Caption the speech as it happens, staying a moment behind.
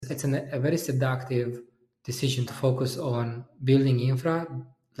a very seductive decision to focus on building infra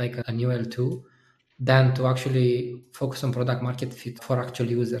like a new L2 than to actually focus on product market fit for actual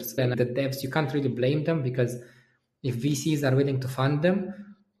users. And the devs, you can't really blame them, because if VCs are willing to fund them,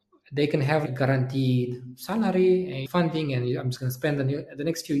 they can have a guaranteed salary and funding, and I'm just going to spend the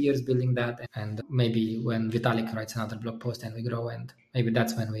next few years building that. And maybe when Vitalik writes another blog post and we grow, and maybe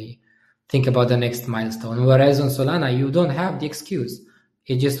that's when we think about the next milestone. Whereas on Solana, you don't have the excuse.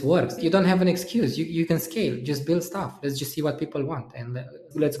 It just works. You don't have an excuse. You can scale. Just build stuff. Let's just see what people want, and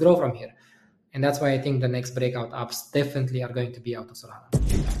let's grow from here. And that's why I think the next breakout apps definitely are going to be out of Solana.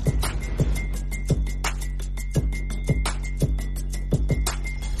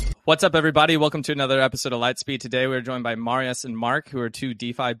 What's up, everybody? Welcome to another episode of Lightspeed. Today, we're joined by Marius and Mark, who are two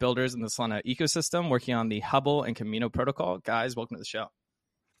DeFi builders in the Solana ecosystem, working on the Hubble and Kamino protocol. Guys, welcome to the show.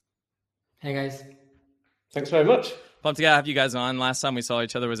 Hey, guys. Thanks very much. Pumped to have you guys on. Last time we saw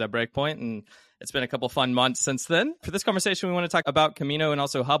each other was at Breakpoint, and it's been a couple fun months since then. For this conversation, we want to talk about Kamino and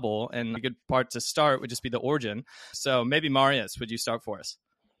also Hubble, and a good part to start would just be the origin. So maybe, Marius, would you start for us?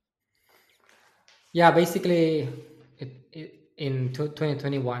 Yeah, basically, in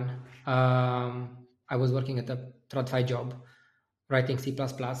 2021, I was working at a TradFi job, writing C++,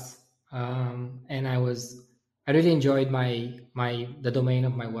 and I really enjoyed the domain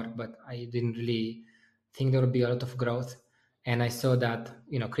of my work, but I didn't really think there would be a lot of growth. And I saw that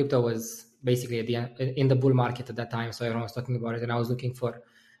crypto was basically in the bull market at that time, so everyone was talking about it, and I was looking for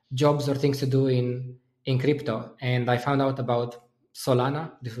jobs or things to do in crypto, and I found out about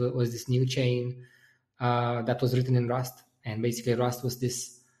Solana. This was this new chain that was written in Rust. And basically, Rust was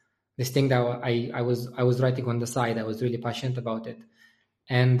this thing that I was writing on the side. I was really passionate about it,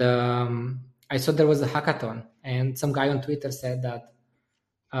 and I saw there was a hackathon, and some guy on Twitter said that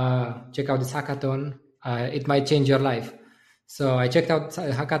check out this hackathon. It might change your life. So I checked out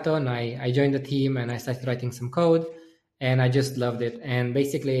the hackathon. I joined the team and I started writing some code, and I just loved it. And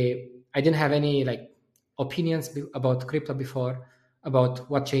basically, I didn't have any opinions about crypto before, about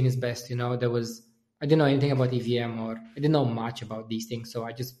what chain is best. I didn't know anything about EVM, or I didn't know much about these things. So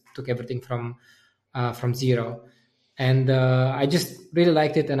I just took everything from zero, and I just really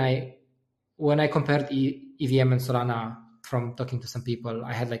liked it. And when I compared EVM and Solana, from talking to some people,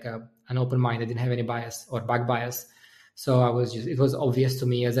 I had an open mind. I didn't have any bias or back bias. So it was obvious to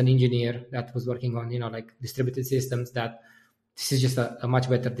me as an engineer that was working on, distributed systems, that this is just a much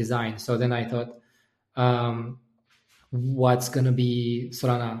better design. So then I thought, what's going to be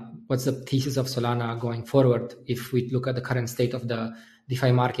Solana? What's the thesis of Solana going forward if we look at the current state of the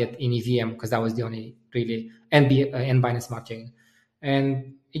DeFi market in EVM, because that was the only really and Binance Smart Chain.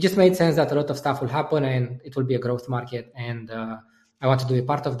 And it just made sense that a lot of stuff will happen and it will be a growth market. And I want to be a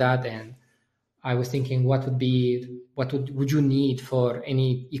part of that. And I was thinking, what would you need for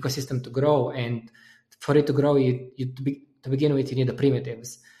any ecosystem to grow? And for it to grow, to begin with, you need the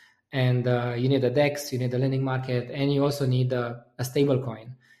primitives. And you need a DEX, you need a lending market, and you also need a stable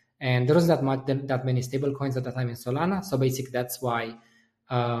coin. And there wasn't that many stable coins at the time in Solana. So basically, that's why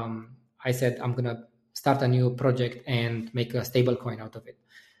I said I'm going to start a new project and make a stable coin out of it.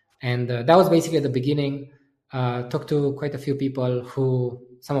 And that was basically the beginning. Talked to quite a few people who,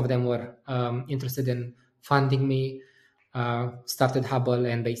 some of them were interested in funding me, started Hubble,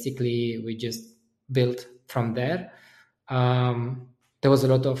 and basically we just built from there. There was a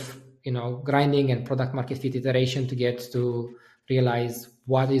lot of grinding and product market fit iteration to get to realize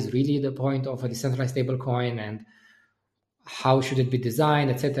what is really the point of a decentralized stablecoin and how should it be designed,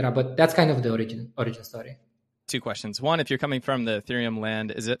 etc. But that's kind of the origin story. Two questions. One, if you're coming from the Ethereum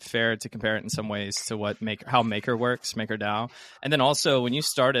land, is it fair to compare it in some ways to how Maker works, MakerDAO? And then also, when you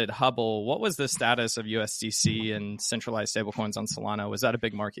started Hubble, what was the status of USDC and centralized stablecoins on Solana? Was that a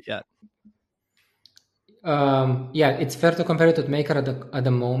big market yet? Yeah, it's fair to compare it with Maker at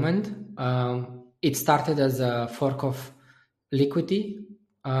the moment. It started as a fork of Liquidity,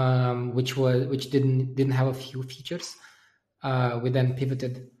 which didn't have a few features. We then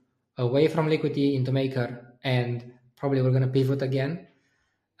pivoted away from Liquidity into Maker, and probably we're going to pivot again.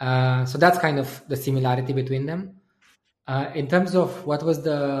 So that's kind of the similarity between them. In terms of what was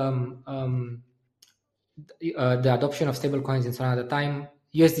the adoption of stablecoins in Solana at the time,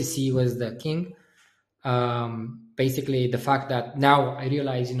 USDC was the king. Basically, the fact that now I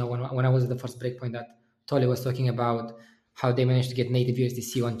realize, when I was at the first breakpoint, that Tolly was talking about how they managed to get native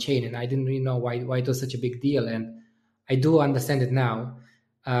USDC on chain, and I didn't really know why it was such a big deal, and I do understand it now.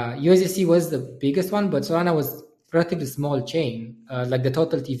 USDC was the biggest one, but Solana was relatively small chain. The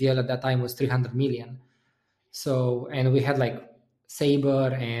total TVL at that time was 300 million. So, and we had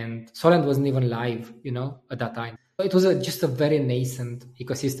Saber, and Solana wasn't even live, at that time. it was just a very nascent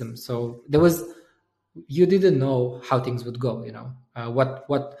ecosystem. So you didn't know how things would go. What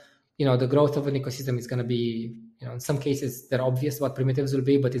the growth of an ecosystem is going to be. In some cases they're obvious what primitives will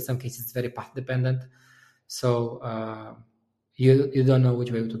be, but in some cases it's very path dependent. So you don't know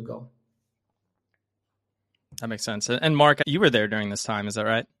which way it would go. That makes sense. And Mark, you were there during this time, is that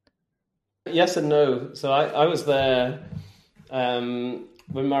right? Yes and no. So I was there when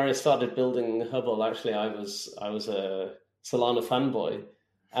Marius started building Hubble. Actually, I was a Solana fanboy,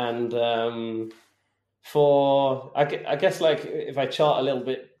 and I guess like if I chart a little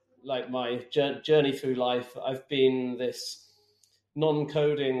bit like my journey through life, I've been this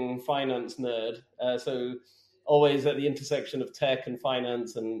non-coding finance nerd. So always at the intersection of tech and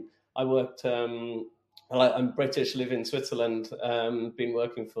finance, and I worked. I'm British, live in Switzerland, been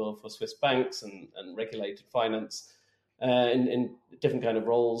working for Swiss banks and regulated finance in different kind of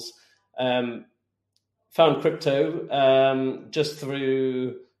roles. Found crypto just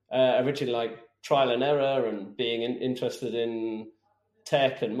through originally like trial and error and being interested in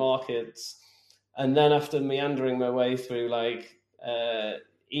tech and markets. And then after meandering my way through like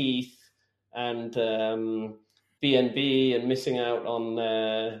ETH and BNB and missing out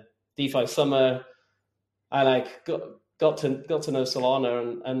on DeFi Summer, I like got to know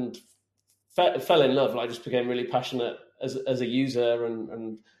Solana and fell in love. I just became really passionate as a user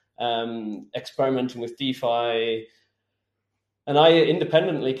and experimenting with DeFi. And I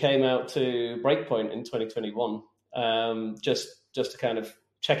independently came out to Breakpoint in 2021, just to kind of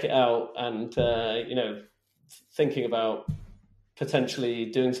check it out and thinking about potentially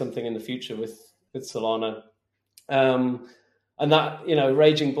doing something in the future with Solana. And that,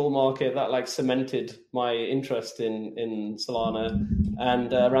 raging bull market, that like cemented my interest in Solana.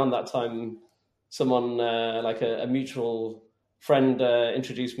 And around that time, someone like a mutual friend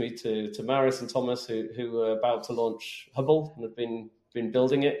introduced me to Marius and Thomas, who were about to launch Hubble and had been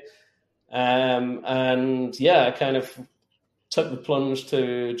building it. And yeah, I kind of took the plunge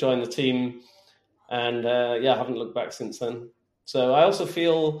to join the team, and haven't looked back since then. So I also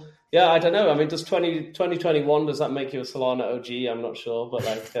feel, I don't know. I mean, does 2021, does that make you a Solana OG? I'm not sure, but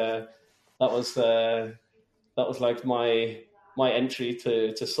like that was like my entry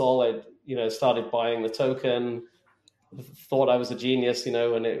to Sol. I started buying the token. Thought I was a genius,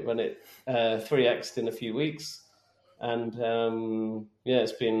 when it 3x'd in a few weeks, and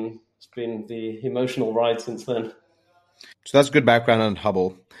it's been the emotional ride since then. So that's good background on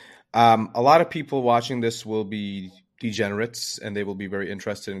Hubble. A lot of people watching this will be degenerates, and they will be very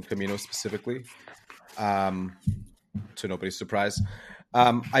interested in Kamino specifically. To nobody's surprise.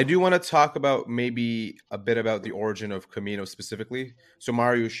 I do want to talk about maybe a bit about the origin of Kamino specifically. So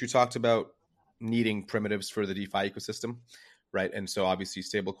Marius, you talked about needing primitives for the DeFi ecosystem, right? And so obviously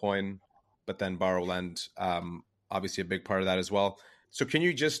stablecoin, but then borrow lend, obviously a big part of that as well. So can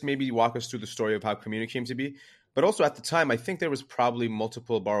you just maybe walk us through the story of how Kamino came to be? But also at the time, I think there was probably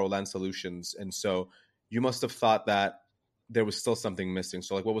multiple borrow lend solutions. And so you must have thought that there was still something missing.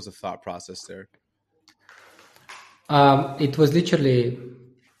 So like, what was the thought process there? It was literally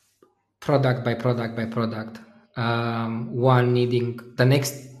product by product by product. One needing the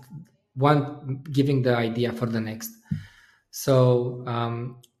next, one giving the idea for the next. So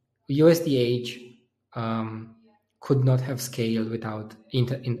USDH could not have scaled without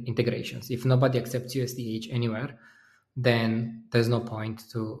integrations. If nobody accepts USDH anywhere, then there's no point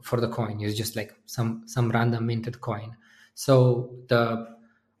for the coin. It's just like some random minted coin. So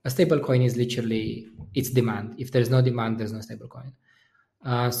a stable coin is literally its demand. If there's no demand, there's no stable coin.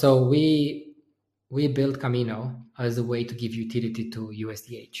 So we built Kamino as a way to give utility to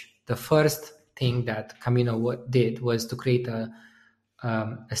USDH. The first thing that Kamino did was to create a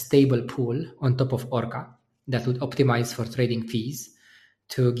stable pool on top of Orca that would optimize for trading fees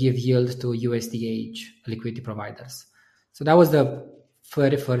to give yield to USDH liquidity providers. So that was the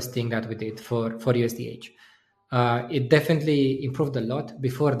very first thing that we did for USDH. It definitely improved a lot.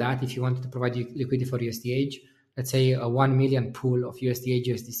 Before that, if you wanted to provide liquidity for USDH, let's say a 1 million pool of USDH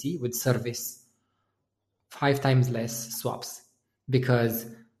USDC would service 5 times less swaps, because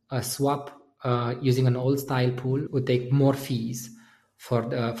a swap using an old style pool would take more fees for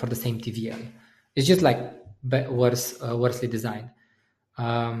the same TVL. It's just like worsely designed.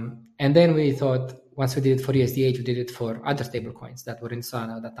 And then we thought, once we did it for USDH, we did it for other stable coins that were in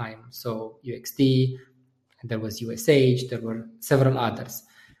Solana at the time. So UXT, there was USH, there were several others.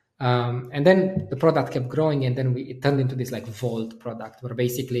 And then the product kept growing, and then it turned into this like vault product where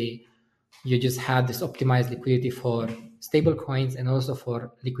basically you just had this optimized liquidity for stable coins and also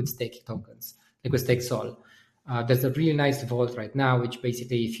for liquid stake tokens, liquid stake Sol. There's a really nice vault right now, which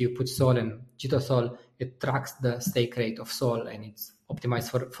basically if you put Sol and Jito Sol, it tracks the stake rate of Sol, and it's optimized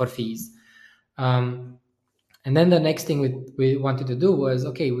for fees. And then the next thing we wanted to do was,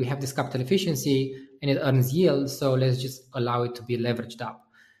 okay, we have this capital efficiency and it earns yield, so let's just allow it to be leveraged up.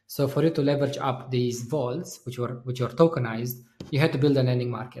 So for you to leverage up these vaults, which were tokenized, you had to build a lending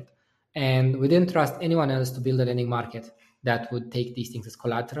market. And we didn't trust anyone else to build a lending market that would take these things as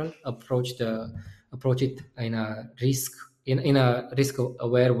collateral, approach it in a risk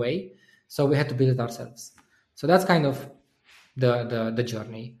aware way. So we had to build it ourselves. So that's kind of the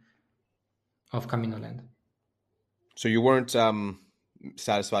journey of Kamino Land. So you weren't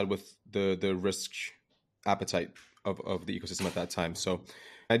satisfied with the risk appetite of the ecosystem at that time. So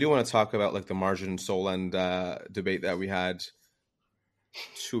I do want to talk about like the margin Sol and debate that we had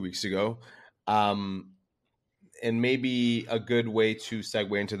 2 weeks ago. And maybe a good way to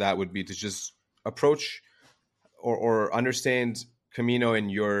segue into that would be to just approach or understand Kamino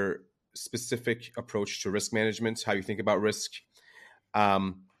and your specific approach to risk management, how you think about risk.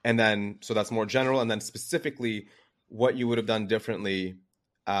 And then, so that's more general. And then specifically what you would have done differently,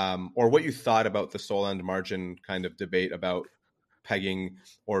 or what you thought about the Sol and margin kind of debate about pegging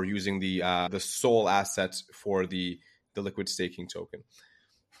or using the Sol asset for the liquid staking token.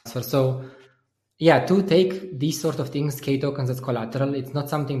 So yeah, to take these sort of things, K tokens as collateral, it's not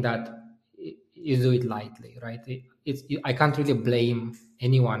something that you do it lightly, right? I can't really blame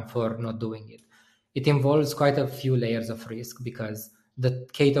anyone for not doing it. It involves quite a few layers of risk because the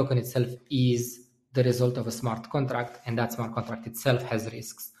K token itself is the result of a smart contract, and that smart contract itself has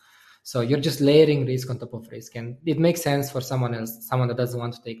risks. So you're just layering risk on top of risk, and it makes sense for someone that doesn't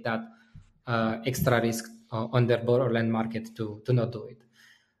want to take that extra risk on their borderland market to not do it.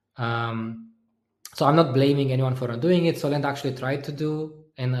 So I'm not blaming anyone for not doing it. Solend actually tried to do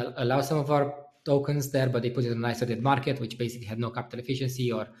and allow some of our tokens there, but they put it in an isolated market, which basically had no capital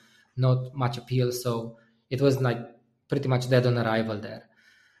efficiency or not much appeal. So it was like pretty much dead on arrival there.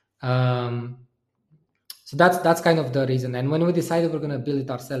 So that's kind of the reason. And when we decided we're going to build it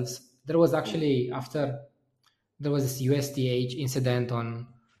ourselves, there was actually there was this USDH incident on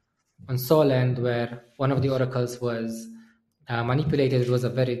Solend where one of the oracles was manipulated. It was a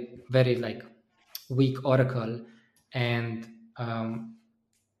very, very like weak oracle, and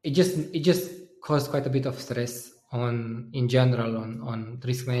it just caused quite a bit of stress in general on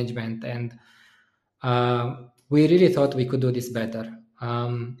risk management, and we really thought we could do this better.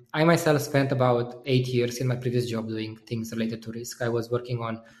 I myself spent about 8 years in my previous job doing things related to risk. I was working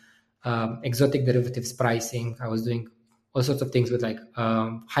on exotic derivatives pricing. I was doing all sorts of things with like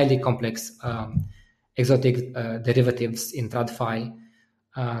highly complex exotic derivatives in TradFi.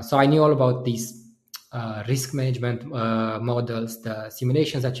 So I knew all about these risk management models, the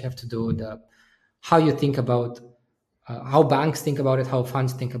simulations that you have to do, how you think about how banks think about it, how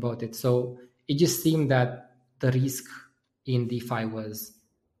funds think about it. So it just seemed that the risk in DeFi was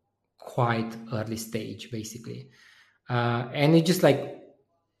quite early stage, basically. And it just like,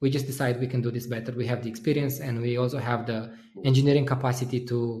 we just decided we can do this better. We have the experience and we also have the engineering capacity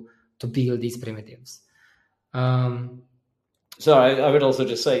to build these primitives. So I would also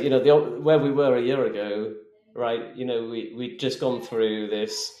just say, where we were a year ago, right? We'd just gone through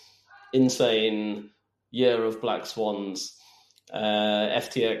this insane year of black swans.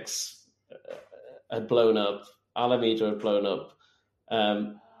 FTX had blown up. Alameda had blown up.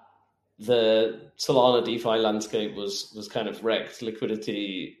 The Solana DeFi landscape was kind of wrecked.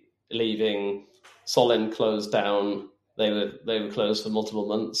 Liquidity leaving. Solend closed down. They were closed for multiple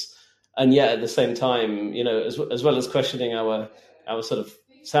months. And yet, at the same time, as well as questioning our sort of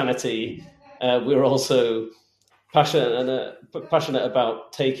sanity, we're also passionate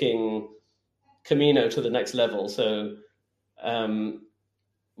about taking Kamino to the next level. So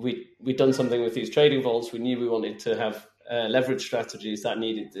we'd done something with these trading vaults. We knew we wanted to have leverage strategies that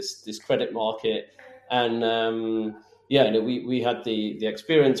needed this credit market, and we had the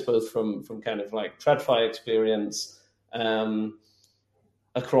experience both from kind of like TradFi experience.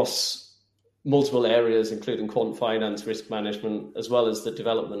 Across multiple areas, including quant finance, risk management, as well as the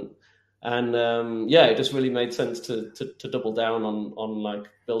development. And it just really made sense to double down on like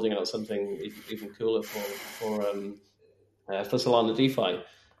building out something even cooler for Solana DeFi,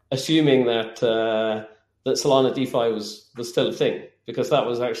 assuming that Solana DeFi was still a thing, because that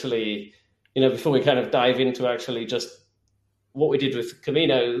was actually, before we kind of dive into actually just what we did with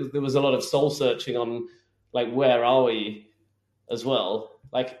Kamino, there was a lot of soul searching on like, where are we as well?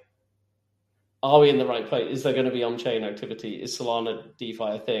 Like, are we in the right place? Is there going to be on-chain activity? Is Solana DeFi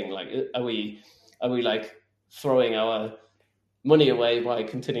a thing? Like, are we like throwing our money away by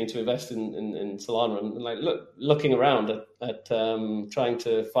continuing to invest in Solana and like looking around at trying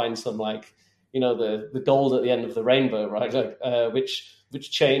to find some like the gold at the end of the rainbow, right? Like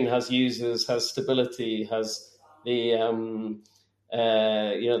which chain has users, has stability, has the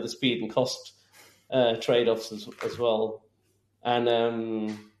the speed and cost trade-offs as well.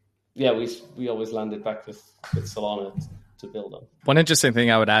 And we always landed back with Solana to build on. One interesting thing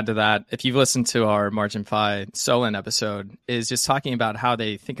I would add to that, if you've listened to our MarginFi Solon episode, is just talking about how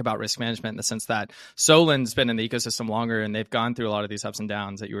they think about risk management in the sense that Solon's been in the ecosystem longer and they've gone through a lot of these ups and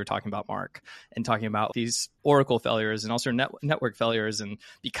downs that you were talking about, Mark, and talking about these Oracle failures and also network failures. And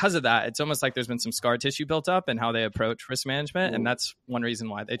because of that, it's almost like there's been some scar tissue built up in how they approach risk management. And that's one reason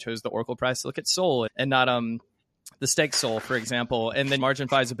why they chose the Oracle price to look at Sol and not the stake Sol, for example. And then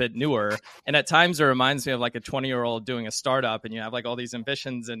MarginFi is a bit newer. And at times it reminds me of like a 20-year-old doing a startup, and you have like all these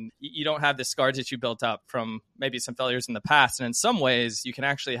ambitions and you don't have this scar tissue built up from maybe some failures in the past. And in some ways you can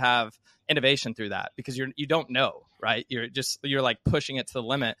actually have innovation through that because you don't know, right? You're like pushing it to the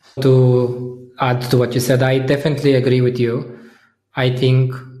limit. To add to what you said, I definitely agree with you. I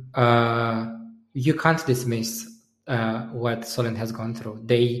think you can't dismiss what Solent has gone through.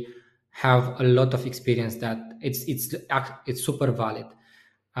 They have a lot of experience that it's super valid.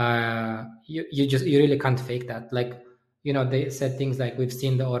 You really can't fake that. Like, they said things like, we've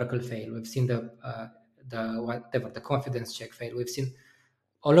seen the Oracle fail, we've seen the confidence check fail, we've seen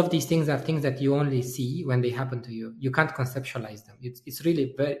all of these things are things that you only see when they happen to you. You can't conceptualize them. It's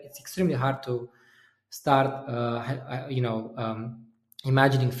extremely hard to start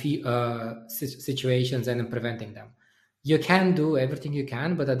imagining situations and then preventing them. You can do everything you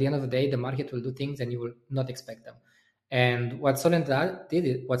can, but at the end of the day, the market will do things and you will not expect them. And what Solent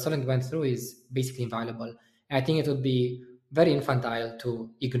went through is basically invaluable. And I think it would be very infantile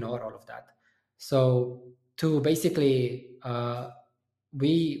to ignore all of that. So to basically, I'm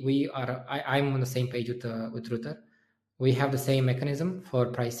on the same page with Router. We have the same mechanism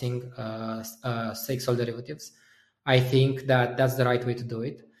for pricing stake Sol derivatives. I think that's the right way to do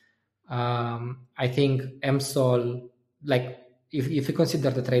it. I think MSOL, like if you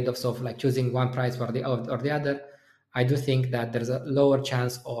consider the trade-offs of like choosing one price or the other, I do think that there's a lower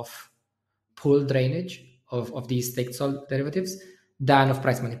chance of pool drainage of these stake Sol derivatives than of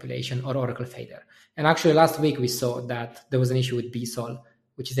price manipulation or Oracle failure. And actually last week we saw that there was an issue with BSOL,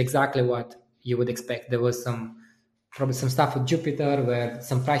 which is exactly what you would expect. There was probably some stuff with Jupiter where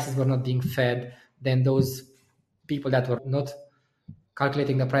some prices were not being fed. Then those people that were not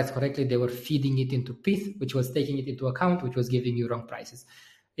calculating the price correctly, they were feeding it into PITH, which was taking it into account, which was giving you wrong prices.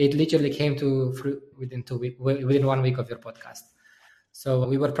 It literally came to within 1 week of your podcast. So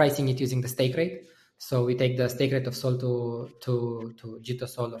we were pricing it using the stake rate. So we take the stake rate of Sol to Jito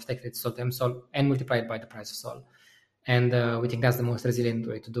Sol, or stake rate Sol to MSOL, and multiply it by the price of Sol. And we think that's the most resilient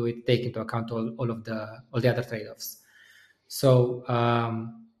way to do it, take into account all the other trade-offs. So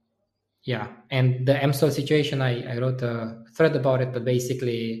and the MSOL situation, I wrote a thread about it, but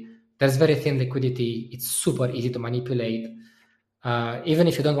basically there's very thin liquidity. It's super easy to manipulate. Even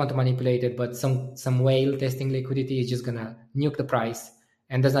if you don't want to manipulate it, but some whale testing liquidity is just gonna nuke the price,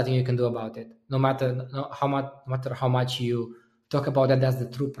 and there's nothing you can do about it. No matter how much you talk about that's the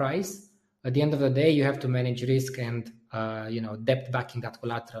true price. At the end of the day, you have to manage risk and debt backing that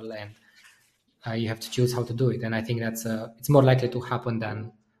collateral, and you have to choose how to do it. And I think that's it's more likely to happen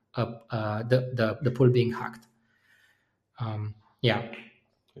than the pool being hacked.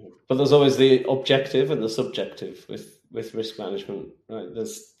 But there's always the objective and the subjective with risk management, right?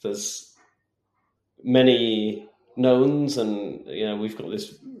 There's many knowns, and we've got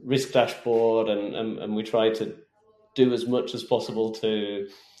this risk dashboard, and we try to do as much as possible to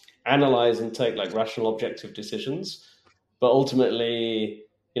analyze and take like rational, objective decisions. But ultimately,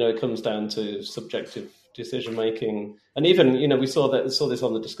 it comes down to subjective decision making, and even we saw this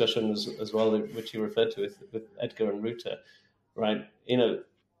on the discussions as well, which you referred to with Edgar and Ruta, right?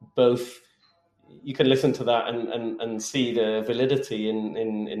 Both you can listen to that and see the validity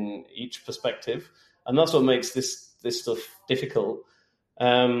in each perspective, and that's what makes this stuff difficult.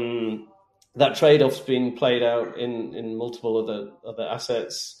 That trade-off's been played out in multiple other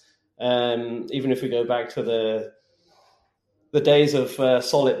assets. Even if we go back to the days of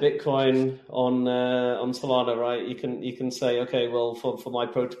solid Bitcoin on Solana, right? You can say, okay, well, for my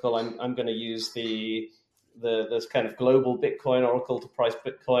protocol, I'm going to use this kind of global Bitcoin oracle to price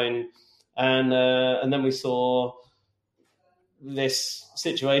Bitcoin, and then we saw this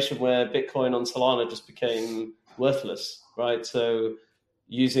situation where Bitcoin on Solana just became worthless, right? So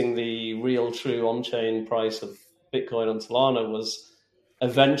using the real, true on-chain price of Bitcoin on Solana was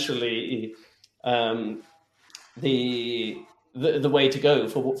eventually the way to go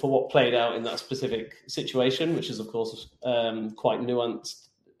for what played out in that specific situation, which is of course quite nuanced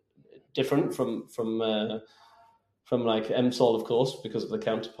different from like MSOL, of course, because of the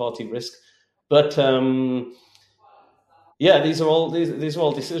counterparty risk. But these are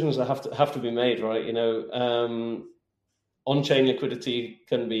all decisions that have to be made, right? On-chain liquidity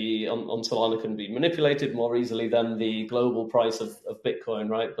can be on Solana can be manipulated more easily than the global price of Bitcoin,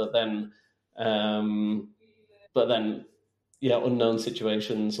 right? But then unknown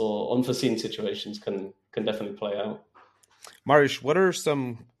situations or unforeseen situations can definitely play out. Marius, what are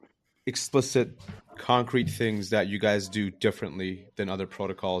some explicit, concrete things that you guys do differently than other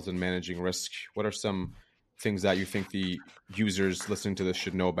protocols in managing risk? What are some things that you think the users listening to this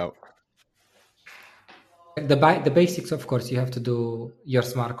should know about? The basics, of course, you have to do. Your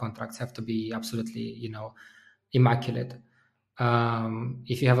smart contracts have to be absolutely, immaculate.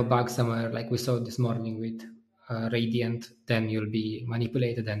 If you have a bug somewhere, like we saw this morning with Radiant, then you'll be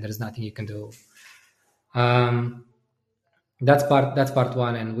manipulated, and there's nothing you can do. That's part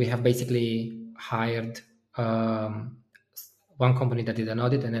one, and we have basically hired one company that did an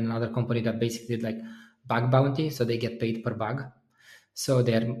audit, and then another company that basically did like bug bounty, so they get paid per bug. So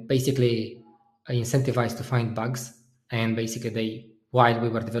they're basically incentivized to find bugs, and basically while we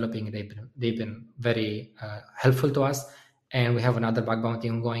were developing, they've been very helpful to us. And we have another bug bounty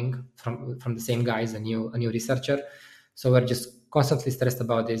ongoing from the same guys, a new researcher. So we're just constantly stressed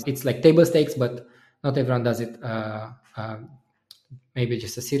about this. It's like table stakes, but not everyone does it maybe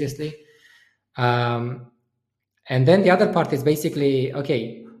just as seriously. And then the other part is basically,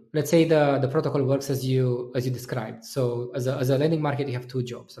 okay, let's say the protocol works as you described. So as a lending market, you have two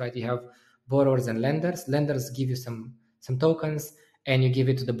jobs, right? You have borrowers and lenders. Lenders give you some tokens, and you give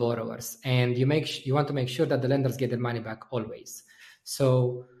it to the borrowers, and you want to make sure that the lenders get their money back always.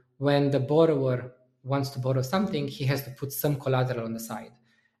 So when the borrower wants to borrow something, he has to put some collateral on the side.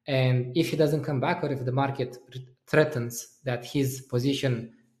 And if he doesn't come back, or if the market threatens that his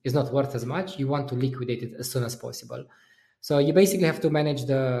position is not worth as much, you want to liquidate it as soon as possible. So you basically have to manage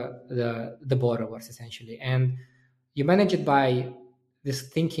the borrowers essentially, and you manage it by this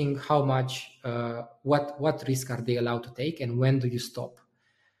thinking how much, what risk are they allowed to take, and when do you stop?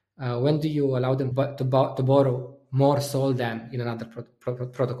 When do you allow them to borrow more SOL than in another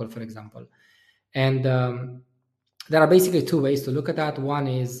protocol, for example? And there are basically two ways to look at that. One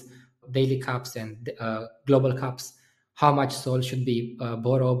is daily caps and global caps. How much SOL should be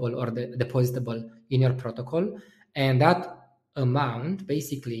borrowable or depositable in your protocol, and that amount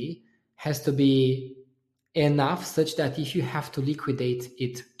basically has to be enough such that if you have to liquidate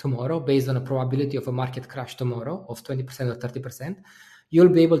it tomorrow based on a probability of a market crash tomorrow of 20% or 30%, you'll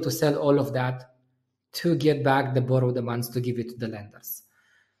be able to sell all of that to get back the borrowed amounts to give it to the lenders.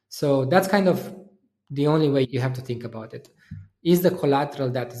 So that's kind of the only way you have to think about it. Is the collateral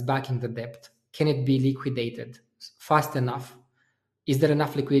that is backing the debt, can it be liquidated fast enough? Is there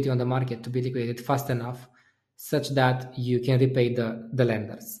enough liquidity on the market to be liquidated fast enough such that you can repay the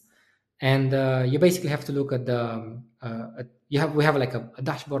lenders? And you basically have to look at we have like a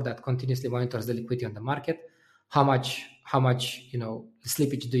dashboard that continuously monitors the liquidity on the market. How much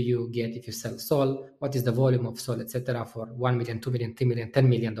slippage do you get if you sell SOL? What is the volume of SOL, etc. for $1 million, $2 million, $3 million, $10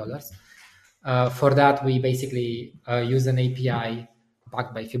 million? For that, we basically use an API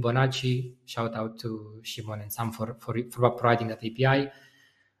backed by Fibonacci. Shout out to Shimon and Sam for providing that API.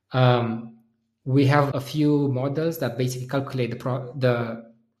 We have a few models that basically calculate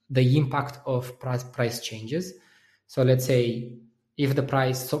the impact of price changes. So let's say if the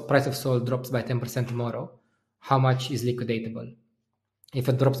price of SOL drops by 10% tomorrow, how much is liquidatable? If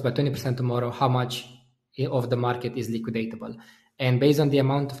it drops by 20% tomorrow, how much of the market is liquidatable? And based on the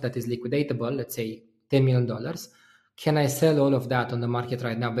amount of that is liquidatable, let's say $10 million, can I sell all of that on the market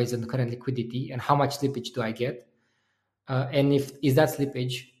right now based on the current liquidity, and how much slippage do I get? And is that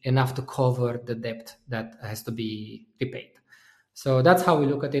slippage enough to cover the debt that has to be repaid? So that's how we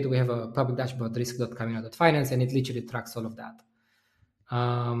look at it. We have a public dashboard, risk.kamino.finance, and it literally tracks all of that.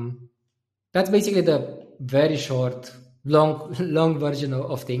 That's basically the very short, long version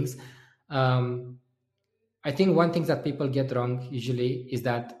of things. I think one thing that people get wrong usually is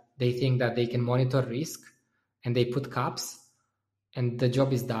that they think that they can monitor risk and they put caps and the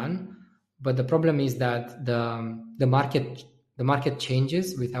job is done. But the problem is that the market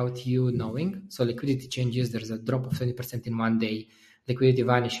changes without you knowing. So liquidity changes. There's a drop of 20% in one day. Liquidity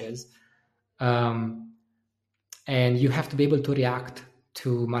vanishes. And you have to be able to react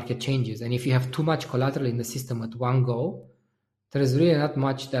to market changes. And if you have too much collateral in the system at one go, there is really not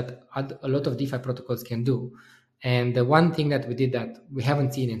much that a lot of DeFi protocols can do. And the one thing that we did that we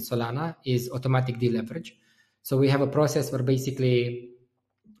haven't seen in Solana is automatic deleverage. So we have a process where basically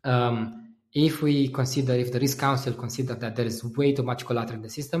if the risk council consider that there is way too much collateral in the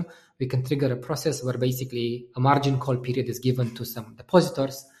system, we can trigger a process where basically a margin call period is given to some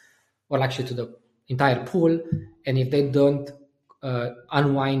depositors, or actually to the entire pool. And if they don't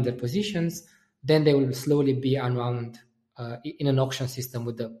unwind their positions, then they will slowly be unwound in an auction system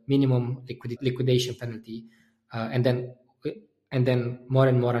with the minimum liquidation penalty, and then more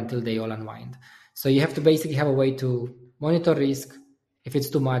and more until they all unwind. So you have to basically have a way to monitor risk. If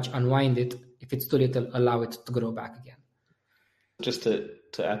it's too much, unwind it. If it's too little, allow it to grow back again. Just to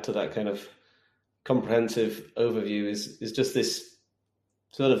add to that kind of comprehensive overview is just this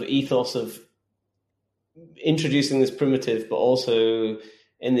sort of ethos of introducing this primitive, but also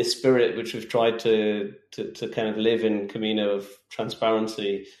in this spirit which we've tried to kind of live in Kamino of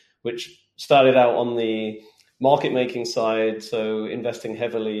transparency, which started out on the market making side, so investing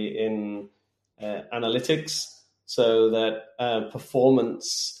heavily in analytics, so that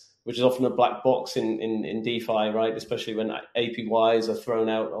performance, which is often a black box in DeFi, right? Especially when APYs are thrown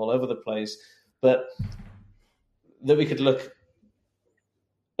out all over the place, but that we could look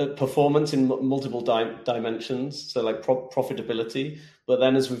at performance in multiple dimensions, so like profitability. But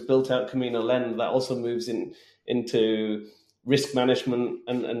then as we've built out Kamino Lend, that also moves into risk management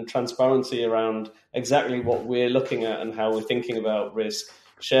and transparency around exactly what we're looking at and how we're thinking about risk,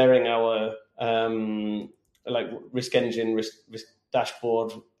 sharing our like risk engine, risk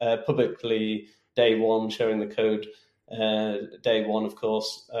dashboard publicly day one, sharing the code day one, of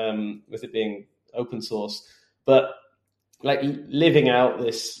course, with it being open source. But like living out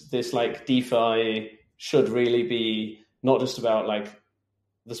this like DeFi should really be not just about like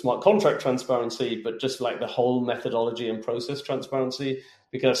the smart contract transparency, but just like the whole methodology and process transparency.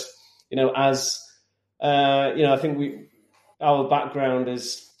 Because, as I think our background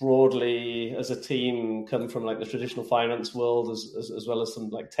is broadly as a team come from like the traditional finance world as well as some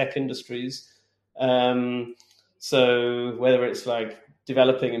like tech industries. So whether it's like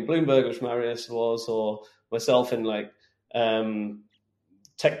developing in Bloomberg, which Marius was, or myself in like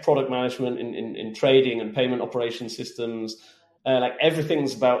tech product management in trading and payment operation systems, like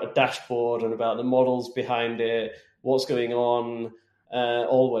everything's about a dashboard and about the models behind it, what's going on,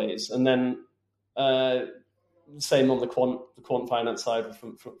 always. And then same on the quant finance side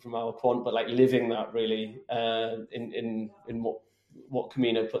from our quant, but like living that really in what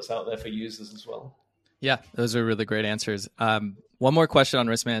Kamino puts out there for users as well. Yeah, those are really great answers. One more question on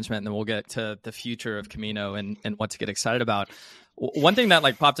risk management, and then we'll get to the future of Kamino and what to get excited about. One thing that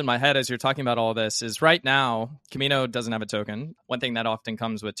like popped in my head as you're talking about all this is right now, Kamino doesn't have a token. One thing that often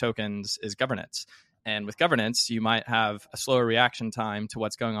comes with tokens is governance. And with governance, you might have a slower reaction time to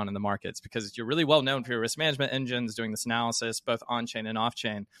what's going on in the markets because you're really well known for your risk management engines, doing this analysis, both on-chain and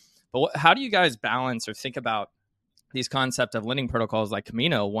off-chain. But how do you guys balance or think about these concept of lending protocols like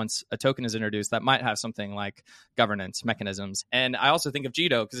Kamino, once a token is introduced, that might have something like governance mechanisms? And I also think of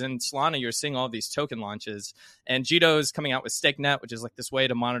Jito, because in Solana, you're seeing all these token launches, and Jito is coming out with StakeNet, which is like this way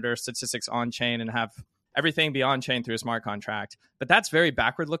to monitor statistics on chain and have everything be on chain through a smart contract. But that's very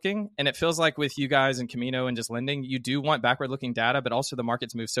backward looking. And it feels like with you guys and Kamino and just lending, you do want backward looking data, but also the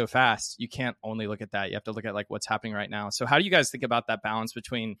markets move so fast. You can't only look at that. You have to look at like what's happening right now. So how do you guys think about that balance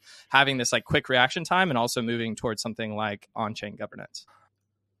between having this like quick reaction time and also moving towards something like on-chain governance?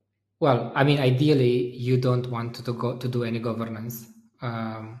 Well, I mean, ideally, you don't want to do any governance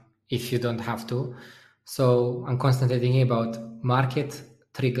if you don't have to. So I'm constantly thinking about market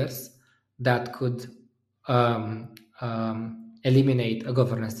triggers that could eliminate a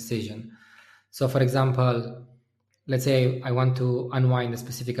governance decision. So, for example, let's say I want to unwind a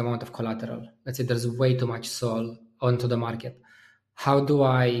specific amount of collateral. Let's say there's way too much SOL onto the market. How do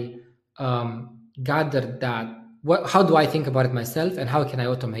I gather that? How do I think about it myself, and how can I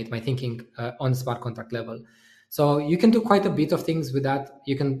automate my thinking on smart contract level? So you can do quite a bit of things with that.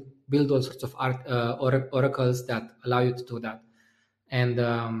 You can build all sorts of oracles that allow you to do that. And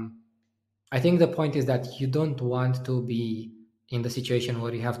I think the point is that you don't want to be in the situation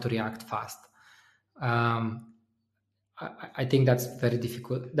where you have to react fast. I think that's very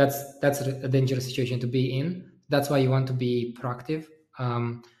difficult. That's a dangerous situation to be in. That's why you want to be proactive.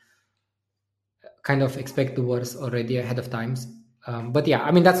 Kind of expect the worst already ahead of time. But yeah,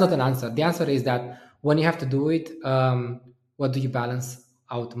 I mean, that's not an answer. The answer is that when you have to do it, what do you balance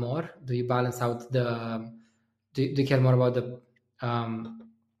out more? Do you balance out do you care more about the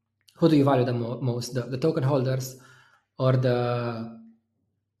who do you value the most, the token holders or the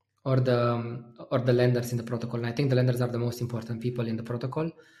lenders in the protocol? And I think the lenders are the most important people in the protocol.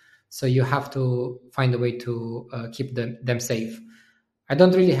 So you have to find a way to keep them safe. I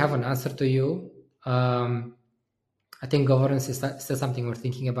don't really have an answer to you. I think governance is still something we're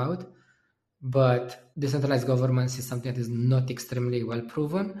thinking about. but decentralized governance is something that is not extremely well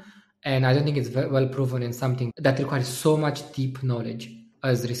proven. And I don't think it's well proven in something that requires so much deep knowledge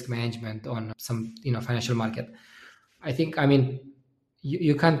as risk management on some financial market. I mean,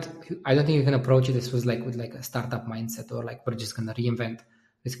 you can't. I don't think you can approach this with a startup mindset, or like we're just gonna reinvent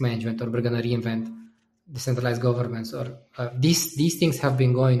risk management, or we're gonna reinvent decentralized governments, or these things have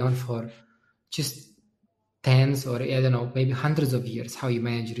been going on for just tens, or I don't know, maybe hundreds of years. How you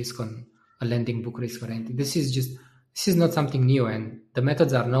manage risk on a lending book, risk or anything. This is not something new, and the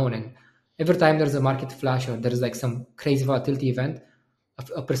methods are known. And every time there's a market flash, or there's like some crazy volatility event,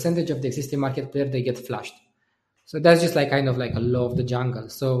 a percentage of the existing market player, they get flashed. So that's just like kind of like a law of the jungle.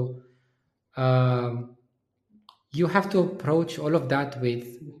 So you have to approach all of that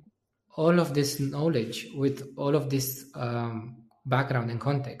with all of this knowledge, with all of this background and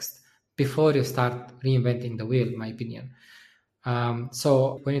context before you start reinventing the wheel, in my opinion.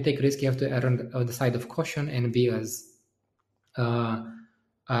 So when you take risk, you have to err on the side of caution and be as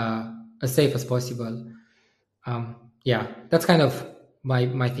safe as possible. Yeah, that's kind of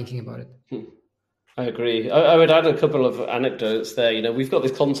my thinking about it. I agree. I would add a couple of anecdotes there. We've got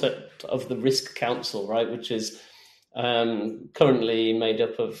this concept of the risk council, right, which is currently made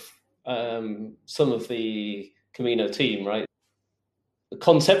up of some of the Kamino team, right?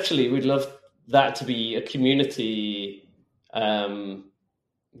 Conceptually, we'd love that to be a community kind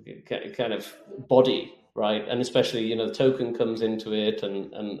of body, right? And especially, the token comes into it,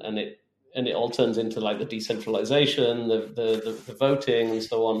 and it all turns into like the decentralization, the voting, and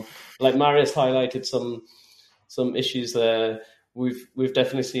so on. Like Marius highlighted some issues there. We've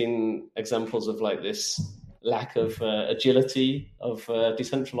definitely seen examples of like this lack of agility of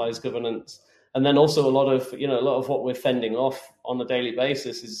decentralized governance, and then also a lot of what we're fending off on a daily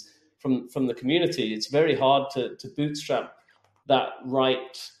basis is from the community. It's very hard to bootstrap that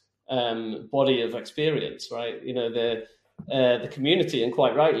right body of experience, right? The community, and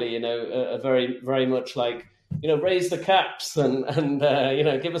quite rightly, are very, very much like, raise the caps and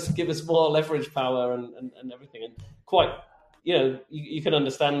give us more leverage power and everything. And quite, you can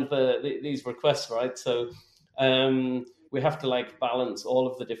understand these requests, right? So we have to like balance all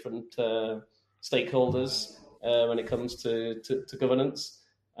of the different stakeholders when it comes to governance.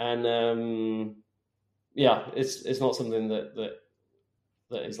 And it's not something that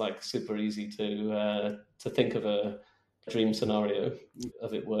is like super easy to think of a dream scenario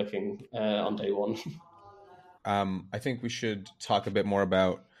of it working on day one. I think we should talk a bit more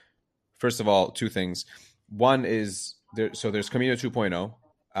about, first of all, two things. One is there's Kamino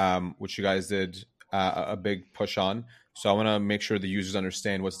 2.0, which you guys did a big push on. So I want to make sure the users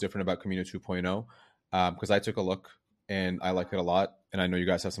understand what's different about Kamino 2.0, because I took a look and I like it a lot, and I know you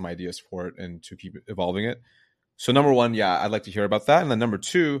guys have some ideas for it and to keep evolving it. So number one, I'd like to hear about that. And then number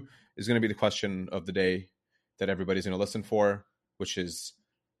two is going to be the question of the day that everybody's going to listen for, which is,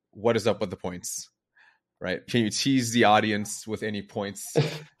 what is up with the points? Right? Can you tease the audience with any points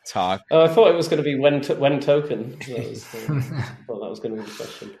talk? I thought it was going to be when token. I thought that was going to be the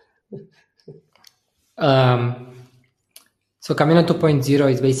question. So Kamino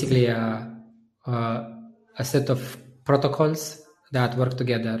 2.0 is basically a set of protocols that work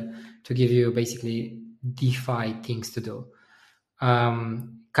together to give you basically DeFi things to do. Kamino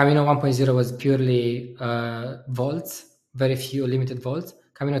 1.0 was purely vaults, very few limited vaults.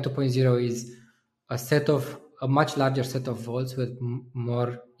 Kamino 2.0 is a much larger set of vaults with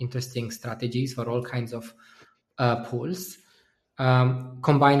more interesting strategies for all kinds of pools,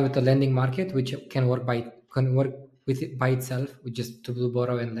 combined with the lending market, which can work with it by itself, with just to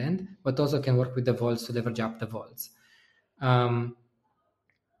borrow and lend, but also can work with the vaults to leverage up the vaults.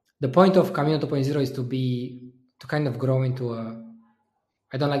 The point of Kamino 2.0 is to kind of grow into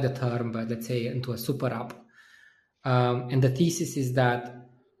I don't like the term, but let's say into a super app. And the thesis is that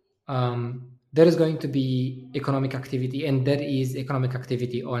there is going to be economic activity, and there is economic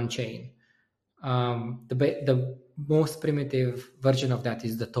activity on chain. The most primitive version of that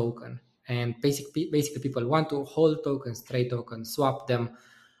is the token. And basically people want to hold tokens, trade tokens, swap them,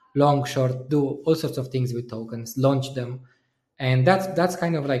 long, short, do all sorts of things with tokens, launch them. And that's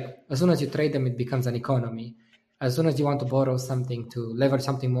kind of like, as soon as you trade them, it becomes an economy. As soon as you want to borrow something to leverage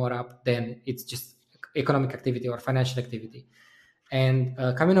something more up, then it's just economic activity or financial activity. And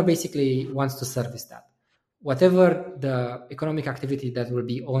Kamino basically wants to service that. Whatever the economic activity that will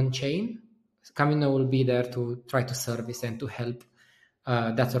be on chain, Kamino will be there to try to service and to help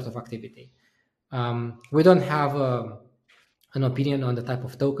that sort of activity. We don't have an opinion on the type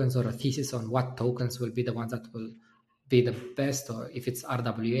of tokens or a thesis on what tokens will be the ones that will be the best, or if it's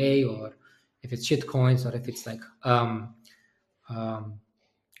RWA, or if it's shitcoins, or if it's like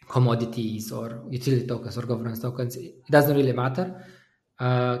commodities or utility tokens or governance tokens. It doesn't really matter.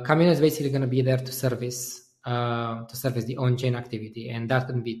 Kamino is basically going to be there to service the on-chain activity, and that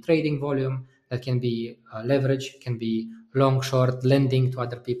can be trading volume, that can be leverage, can be long, short, lending to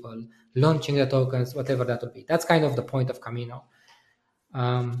other people, launching the tokens, whatever that will be. That's kind of the point of Kamino.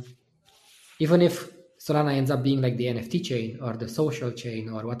 Even if Solana ends up being like the NFT chain or the social chain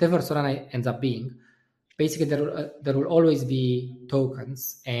or whatever Solana ends up being, basically there will always be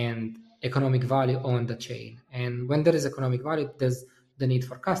tokens and economic value on the chain. And when there is economic value, there's the need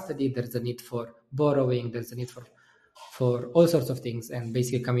for custody, there's the need for borrowing, there's the need for all sorts of things. And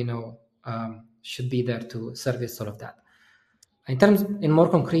basically Kamino should be there to service all of that. In more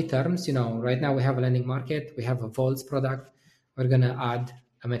concrete terms, right now we have a lending market, we have a vaults product. We're going to add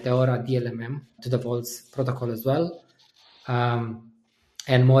a Meteora DLMM to the vaults protocol as well.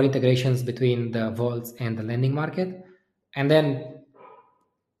 And more integrations between the vaults and the lending market. And then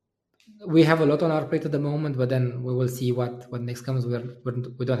we have a lot on our plate at the moment, but then we will see what next comes. We have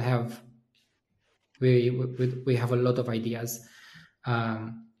a lot of ideas,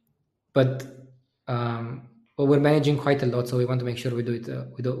 but we're managing quite a lot, so we want to make sure we do it.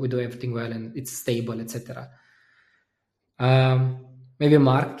 We do everything well and it's stable, etc. Maybe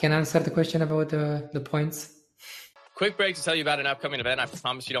Mark can answer the question about the points. Quick break to tell you about an upcoming event I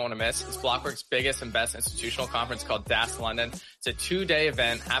promise you don't want to miss. It's Blockworks' biggest and best institutional conference called DAS London. It's a 2-day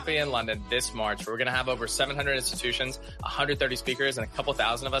event happening in London this March. We're going to have over 700 institutions, 130 speakers, and a couple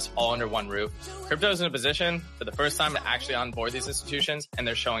thousand of us all under one roof. Crypto is in a position for the first time to actually onboard these institutions, and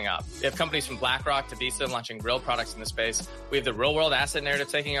they're showing up. We have companies from BlackRock to Visa launching real products in the space. We have the real-world asset narrative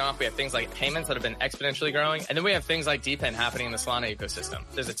taking off. We have things like payments that have been exponentially growing. And then we have things like DePIN happening in the Solana ecosystem.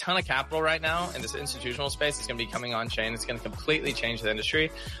 There's a ton of capital right now in this institutional space. It's going to be coming on chain. It's going to completely change the industry.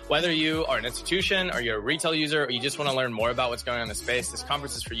 Whether you are an institution or you're a retail user or you just want to learn more about what's going on in the space, this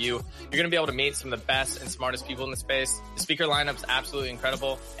conference is for you. You're going to be able to meet some of the best and smartest people in the space. The speaker lineup's absolutely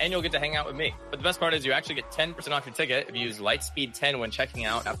incredible, and you'll get to hang out with me. But the best part is you actually get 10% off your ticket if you use Lightspeed10 when checking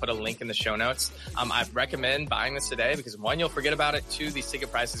out. I put a link in the show notes. I recommend buying this today because 1, you'll forget about it. 2, these ticket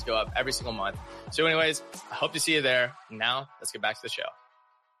prices go up every single month. So anyways, I hope to see you there. Now let's get back to the show.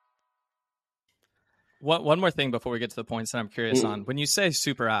 One more thing before we get to the points that I'm curious on. When you say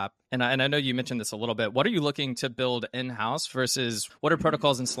super app, and I know you mentioned this a little bit, what are you looking to build in-house versus what are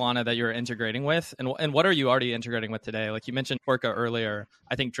protocols in Solana that you're integrating with? And what are you already integrating with today? Like you mentioned Orca earlier.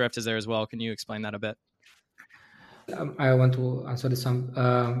 I think Drift is there as well. Can you explain that a bit? I want to answer this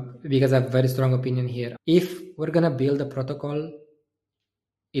one because I have a very strong opinion here. If we're going to build a protocol,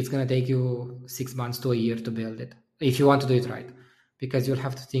 it's going to take you 6 months to a year to build it, if you want to do it right, because you'll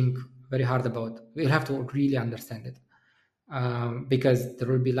have to think very hard about. We'll have to really understand it because there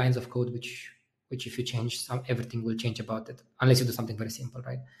will be lines of code which if you change everything will change about it unless you do something very simple,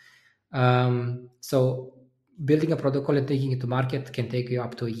 right? So building a protocol and taking it to market can take you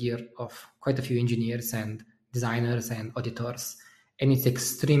up to a year of quite a few engineers and designers and auditors, and it's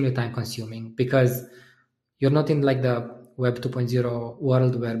extremely time consuming because you're not in like the Web 2.0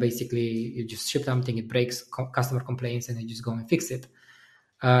 world where basically you just ship something, it breaks, customer complaints, and you just go and fix it.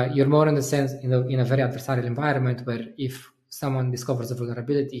 You're more in the sense in a very adversarial environment where if someone discovers a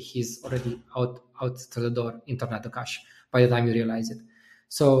vulnerability, he's already out to the door, internet to cash by the time you realize it.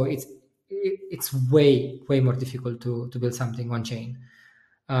 So it's way more difficult to build something on chain.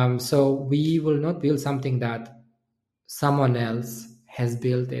 So we will not build something that someone else has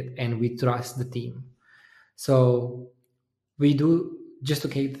built it and we trust the team. So we do, just to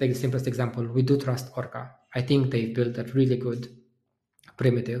take the simplest example, we do trust Orca. I think they've built a really good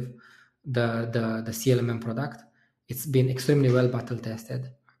primitive, the CLMM product. It's been extremely well battle tested.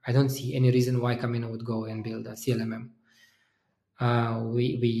 I don't see any reason why Kamino would go and build a CLMM.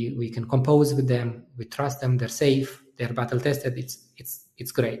 We can compose with them. We trust them. They're safe. They're battle tested.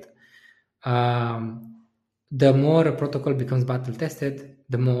 It's great. The more a protocol becomes battle tested,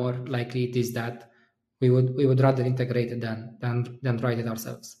 the more likely it is that we would rather integrate it than write it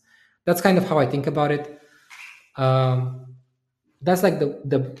ourselves. That's kind of how I think about it. That's like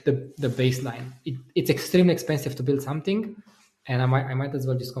the baseline. It's extremely expensive to build something, and I might as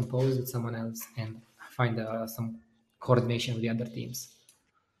well just compose with someone else and find some coordination with the other teams.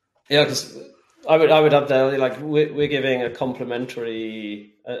 Yeah, because I would add there, like we're giving a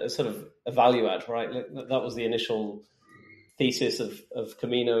complementary sort of a value add, right? That was the initial thesis of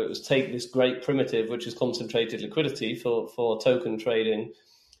Kamino. It was take this great primitive, which is concentrated liquidity for token trading,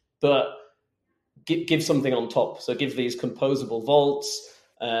 but give something on top. So give these composable vaults,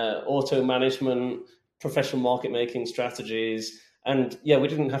 auto management, professional market making strategies. And yeah, we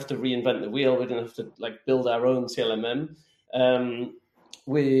didn't have to reinvent the wheel. We didn't have to like build our own CLMM.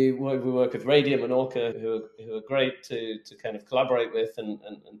 we work with Radium and Orca, who are great to kind of collaborate with and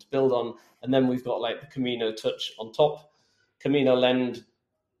to build on. And then we've got like the Kamino touch on top. Kamino Lend,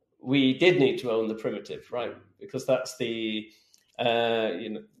 we did need to own the primitive, right? Because that's the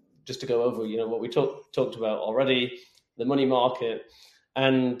just to go over what we talked about already, the money market,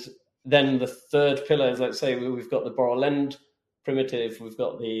 and then the third pillar is, let's say we've got the borrow lend primitive, we've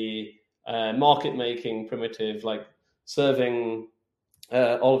got the market making primitive, like serving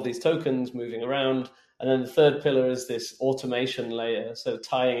all of these tokens moving around. And then the third pillar is this automation layer, so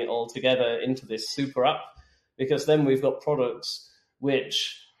tying it all together into this super app, because then we've got products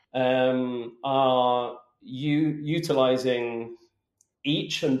which are utilizing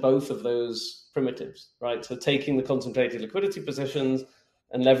each and both of those primitives, right? So taking the concentrated liquidity positions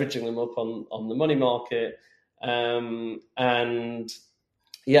and leveraging them up on the money market, and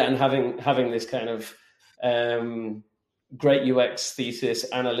having this kind of great UX thesis,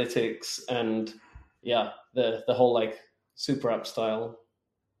 analytics, and the whole like super app style.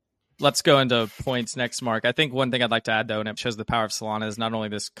 Let's go into points next, Mark. I think one thing I'd like to add, though, and it shows the power of Solana, is not only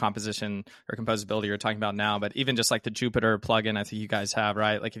this composition or composability you're talking about now, but even just like the Jupiter plugin I think you guys have,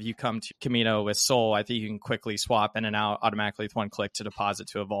 right? Like if you come to Kamino with Sol, I think you can quickly swap in and out automatically with one click to deposit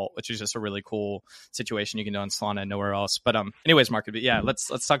to a vault, which is just a really cool situation you can do on Solana and nowhere else. But anyways, Mark, yeah, let's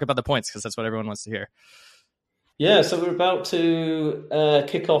talk about the points, because that's what everyone wants to hear. Yeah, so we're about to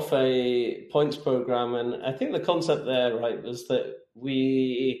kick off a points program, and I think the concept there, right, was that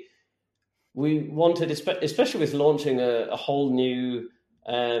we wanted, especially with launching a whole new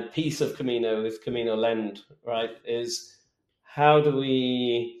piece of Kamino with Kamino Lend, right, is how do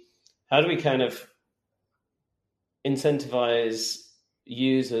we kind of incentivize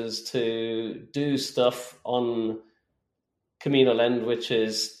users to do stuff on Kamino Lend, which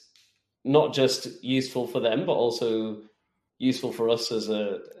is not just useful for them, but also useful for us as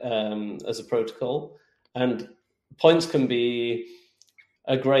a protocol. And points can be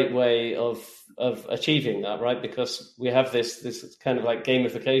a great way of achieving that, right? Because we have this kind of like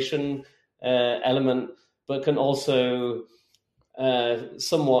gamification element, but can also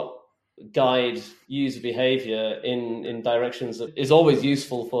somewhat guide user behavior in directions that is always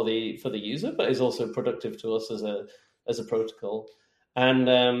useful for the user, but is also productive to us as a protocol. And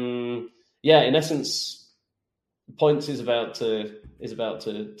in essence, points is about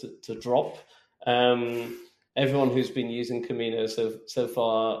to drop. Everyone who's been using Kamino so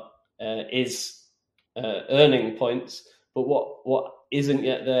far is earning points, but what isn't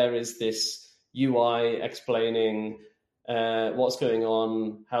yet there is this UI explaining what's going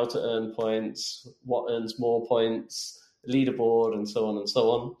on, how to earn points, what earns more points, leaderboard, and so on and so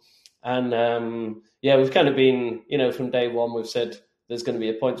on. And we've kind of been, from day one, we've said there's going to be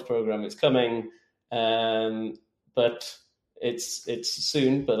a points program. It's coming, but it's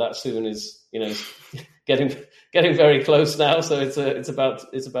soon. But that soon is, getting very close now. So it's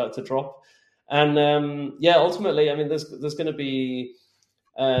about to drop. And ultimately, I mean, there's going to be,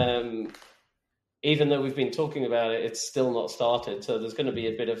 even though we've been talking about it, it's still not started. So there's going to be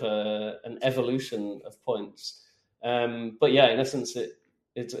a bit of an evolution of points. But yeah, in essence,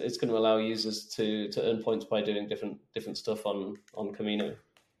 it's going to allow users to earn points by doing different stuff on Kamino,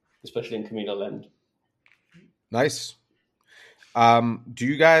 especially in Kamino Lend. Nice. Do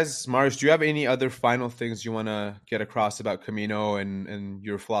you guys, Marius, do you have any other final things you want to get across about Kamino and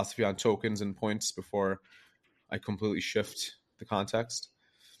your philosophy on tokens and points before I completely shift the context?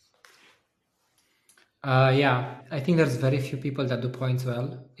 I think there's very few people that do points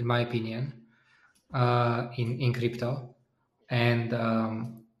well, in my opinion, in crypto. And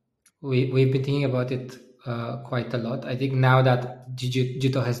we've been thinking about it quite a lot. I think now that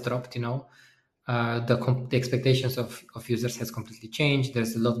Jito has dropped, the expectations of users has completely changed.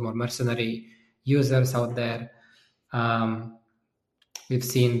 There's a lot more mercenary users out there. We've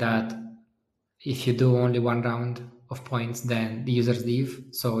seen that if you do only one round of points, then the users leave.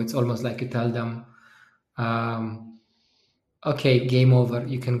 So it's almost like you tell them, okay, game over.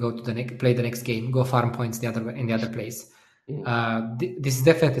 You can go to play the next game. Go farm points in the other place. This is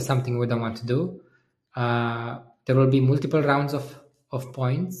definitely something we don't want to do. There will be multiple rounds of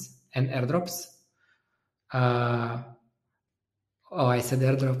points and airdrops. I said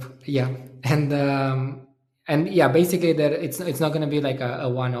airdrop. Yeah, and basically it's not going to be like a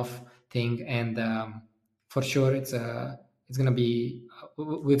one-off thing, and for sure it's going to be.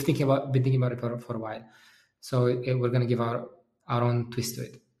 We've been thinking about it for a while, so we're going to give our own twist to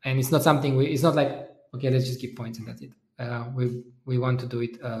it, and it's not something it's not like, okay, let's just give points and that's it. We want to do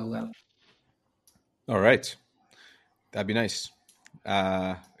it well. All right, that'd be nice.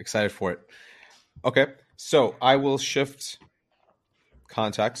 Excited for it. Okay, so I will shift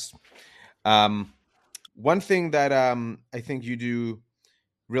context. One thing that I think you do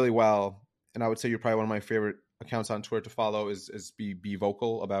really well, and I would say you're probably one of my favorite accounts on Twitter to follow, is be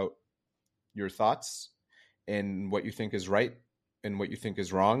vocal about your thoughts and what you think is right and what you think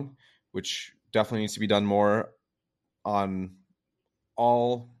is wrong, which definitely needs to be done more on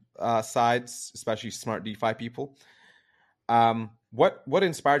all sides, especially smart DeFi people. What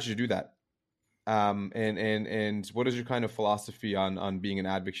inspired you to do that? And what is your kind of philosophy on being an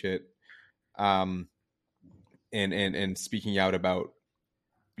advocate, and speaking out about,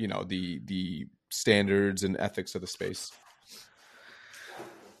 you know, the standards and ethics of the space?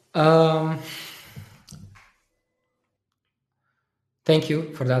 Thank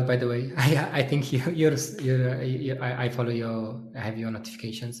you for that, by the way. I think I follow your, I have your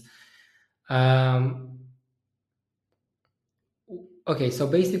notifications. Okay, so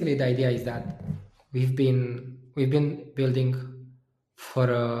basically the idea is that we've been building for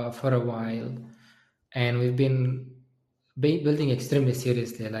a while, and we've been building extremely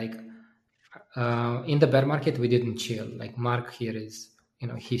seriously. Like in the bear market, we didn't chill. Like Mark here is, you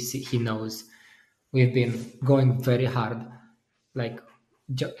know, he knows we've been going very hard. Like,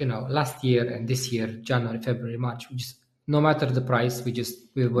 you know, last year and this year, January, February, March, we just, no matter the price, we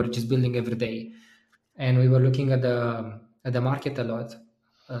were just building every day, and we were looking at the market a lot,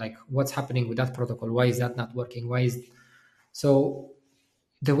 like what's happening with that protocol, why is that not working, so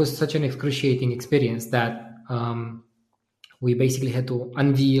there was such an excruciating experience that we basically had to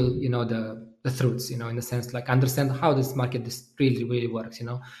unveil, you know, the truths, you know, in the sense, like, understand how this market really works. You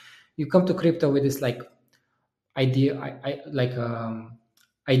know, you come to crypto with this like idea,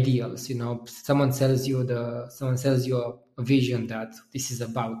 ideals. You know, someone sells you a vision that this is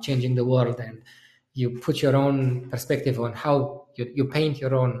about changing the world, and you put your own perspective on how you paint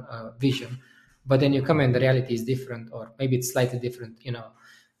your own vision, but then you come and the reality is different, or maybe it's slightly different. You know,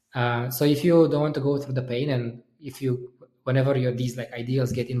 so if you don't want to go through the pain, and if you, whenever these like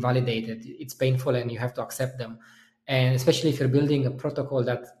ideals get invalidated, it's painful and you have to accept them. And especially if you're building a protocol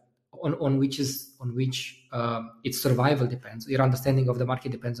that on which its survival depends, your understanding of the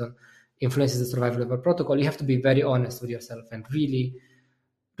market depends on, influences the survival of a protocol, you have to be very honest with yourself and really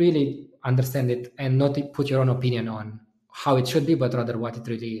understand it, and not put your own opinion on how it should be, but rather what it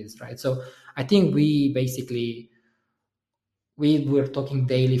really is, right? So I think we were talking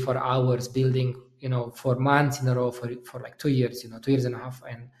daily for hours, building, you know, for months in a row, for like 2 years, you know, 2 years and a half,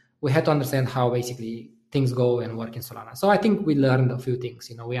 and we had to understand how basically things go and work in Solana. So I think we learned a few things,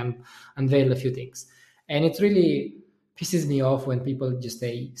 you know, we unveiled a few things, and it really pisses me off when people just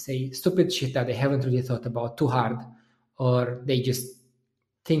say stupid shit that they haven't really thought about too hard, or they just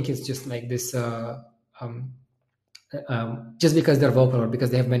think it's just like this just because they're vocal or because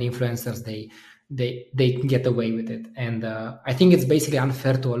they have many influencers, they can get away with it. And I think it's basically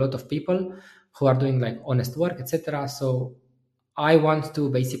unfair to a lot of people who are doing like honest work, etc. So I want to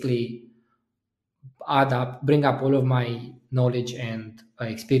basically bring up all of my knowledge and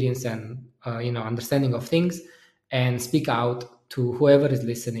experience and you know, understanding of things, and speak out to whoever is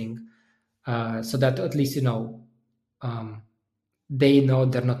listening, so that at least, you know, they know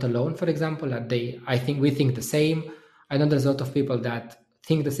they're not alone. For example, that we think the same. I know there's a lot of people that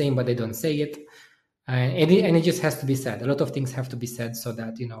think the same, but they don't say it. And it just has to be said. A lot of things have to be said so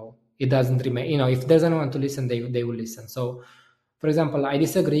that, you know, it doesn't remain, you know, if there's anyone to listen, they will listen. So, for example, I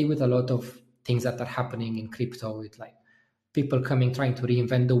disagree with a lot of things that are happening in crypto, with like people trying to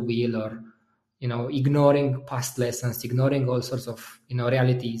reinvent the wheel, or, you know, ignoring past lessons, ignoring all sorts of, you know,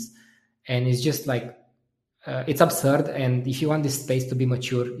 realities. And it's just like, it's absurd. And if you want this space to be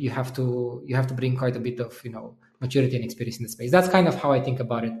mature, you have to bring quite a bit of, you know, maturity and experience in the space. That's kind of how I think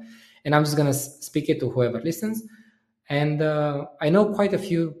about it, and I'm just going to speak it to whoever listens. And I know quite a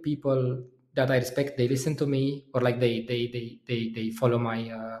few people that I respect. They listen to me, or like they follow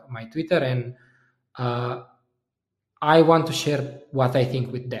my Twitter, and I want to share what I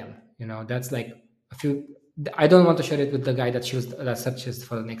think with them. You know, that's like a few. I don't want to share it with the guy that searches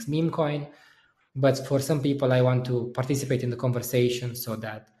for the next meme coin. But for some people, I want to participate in the conversation so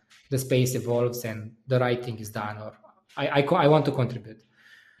that the space evolves and the right thing is done, or I want to contribute.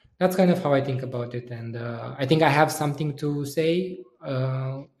 That's kind of how I think about it. And I think I have something to say,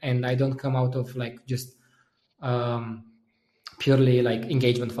 and I don't come out of like just purely like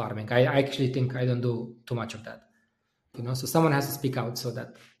engagement farming. I actually think I don't do too much of that, you know. So someone has to speak out so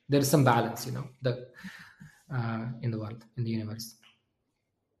that there's some balance, you know, in the world, in the universe.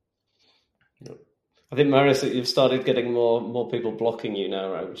 I think, Marius, you've started getting more people blocking you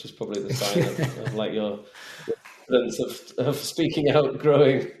now, right? Which is probably the sign of like your confidence of speaking out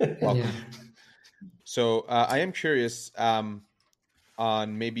growing. Yeah. So I am curious.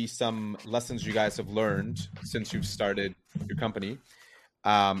 on maybe some lessons you guys have learned since you've started your company,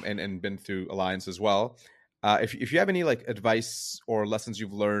 and been through Alliance as well. If you have any like advice or lessons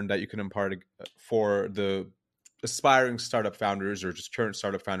you've learned that you can impart for the aspiring startup founders or just current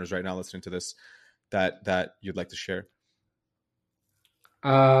startup founders right now listening to this, that you'd like to share.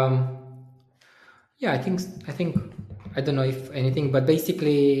 Yeah, I think I don't know if anything, but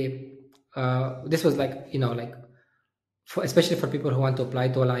basically, this was like like especially for people who want to apply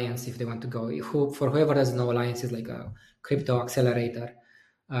to Alliance if they want to go. For whoever doesn't know, Alliance is like a crypto accelerator.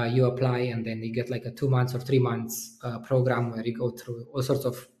 You apply and then you get like a 2 months or 3 months program where you go through all sorts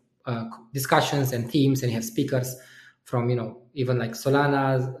of discussions and teams, and you have speakers from even like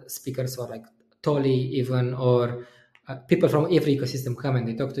Solana speakers, or like Tolly even, or people from every ecosystem come and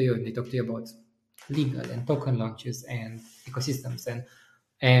they talk to you, and they talk to you about legal and token launches and ecosystems,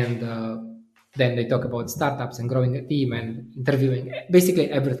 and then they talk about startups and growing a team and interviewing,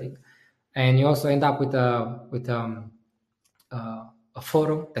 basically everything. And you also end up with a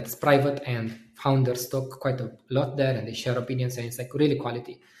forum that's private, and founders talk quite a lot there, and they share opinions, and it's like really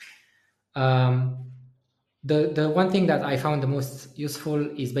quality. The one thing that I found the most useful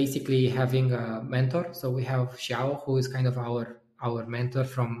is basically having a mentor. So we have Xiao, who is kind of our mentor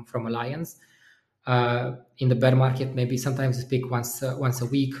from Alliance. In the bear market, maybe sometimes we speak once a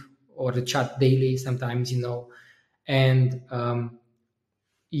week, or the chat daily sometimes, and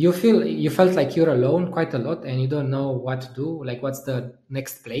you felt like you're alone quite a lot, and you don't know what to do, like what's the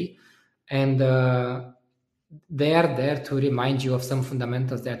next play, and they are there to remind you of some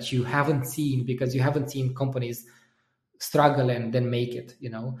fundamentals that you haven't seen, because you haven't seen companies struggle and then make it.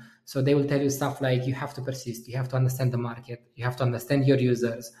 So they will tell you stuff like, you have to persist, you have to understand the market, you have to understand your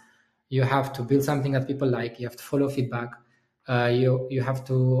users, you have to build something that people like, you have to follow feedback, you have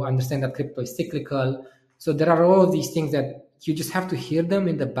to understand that crypto is cyclical. So there are all these things that you just have to hear them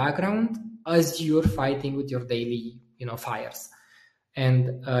in the background as you're fighting with your daily fires,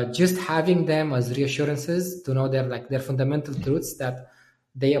 and just having them as reassurances to know they're fundamental truths that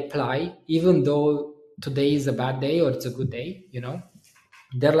they apply, even though today is a bad day or it's a good day.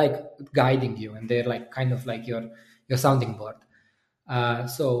 They're like guiding you, and they're like kind of like your sounding board.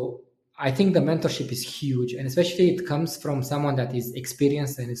 So I think the mentorship is huge, and especially it comes from someone that is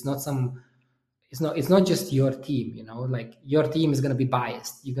experienced, and it's not just your team. Like your team is going to be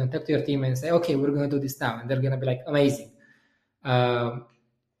biased. You can talk to your team and say, okay, we're going to do this now, and they're going to be like, amazing.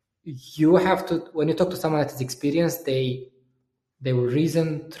 You have to, when you talk to someone that is experienced, they will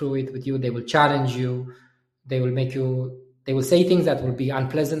reason through it with you, they will challenge you, they will say things that will be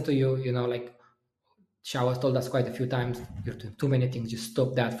unpleasant to you. Like Shao told us quite a few times, you're doing too many things, just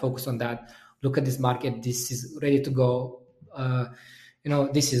stop that, focus on that, look at this market, this is ready to go,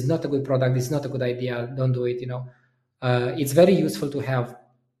 this is not a good product, this is not a good idea, don't do it. It's very useful to have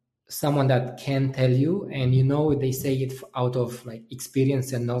someone that can tell you, and they say it out of like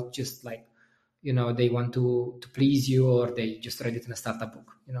experience, and not just like they want to please you, or they just read it in a startup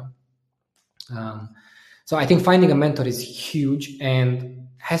book. So I think finding a mentor is huge, and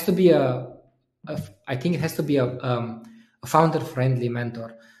has to be I think it has to be a founder friendly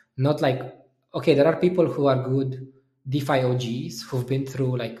mentor. Not like, okay, there are people who are good DeFi OGs who've been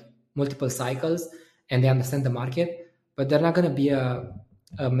through like multiple cycles and they understand the market, but they're not going to be a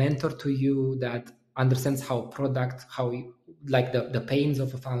mentor to you that understands like the pains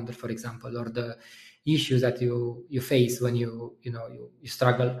of a founder, for example, or the issues that you face when you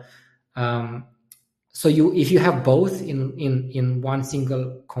struggle. So if you have both in one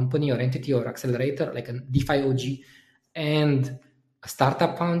single company or entity or accelerator, like a DeFi OG and a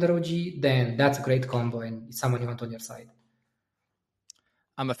startup founder OG, then that's a great combo, and it's someone you want on your side.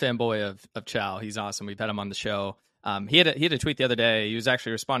 I'm a fanboy of Chow. He's awesome. We've had him on the show. He had a tweet the other day. He was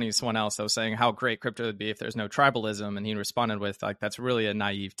actually responding to someone else that was saying how great crypto would be if there's no tribalism, and he responded with like, that's really a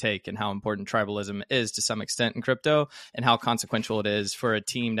naive take, and how important tribalism is to some extent in crypto, and how consequential it is for a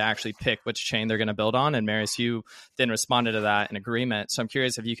team to actually pick which chain they're going to build on. And Marius, you then responded to that in agreement. So I'm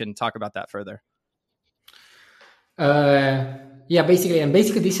curious if you can talk about that further. Yeah,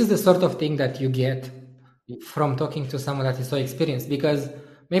 basically this is the sort of thing that you get from talking to someone that is so experienced, because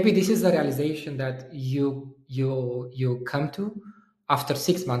maybe this is the realization that you come to after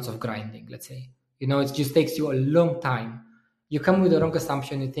 6 months of grinding, let's say. It just takes you a long time. You come with the wrong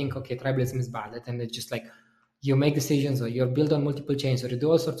assumption, you think, okay, tribalism is bad, and it's just like you make decisions, or you're built on multiple chains, or you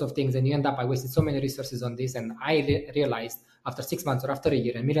do all sorts of things, and you end up, I wasted so many resources on this, and I realized after 6 months or after a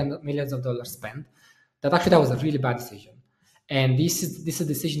year and millions of dollars spent, that actually that was a really bad decision. And this is a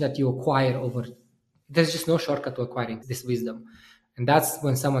decision that you acquire over. There's just no shortcut to acquiring this wisdom. And that's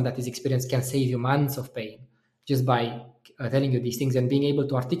when someone that is experienced can save you months of pain just by telling you these things and being able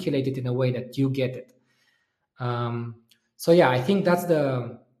to articulate it in a way that you get it. So yeah, I think that's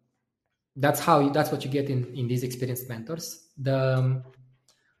what you get in these experienced mentors.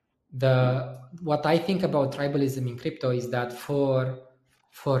 What I think about tribalism in crypto is that for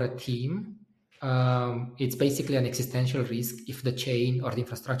a team, it's basically an existential risk if the chain or the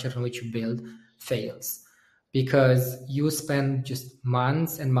infrastructure on which you build fails, because you spend just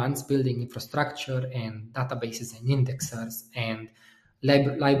months and months building infrastructure and databases and indexers and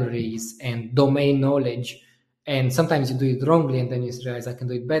libraries and domain knowledge, and sometimes you do it wrongly and then you realize I can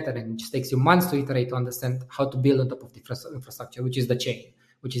do it better, and it just takes you months to iterate to understand how to build on top of the infrastructure, which is the chain,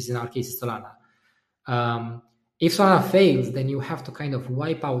 which is in our case Solana. If Solana fails, then you have to kind of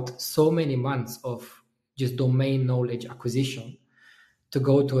wipe out so many months of just domain knowledge acquisition to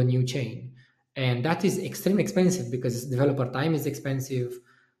go to a new chain. And that is extremely expensive because developer time is expensive,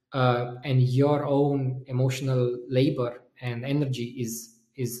 and your own emotional labor and energy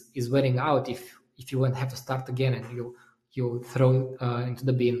is wearing out if you won't have to start again and you throw into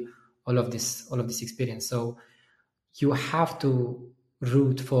the bin all of this experience. So you have to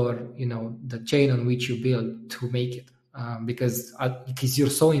root for the chain on which you build to make it, because you're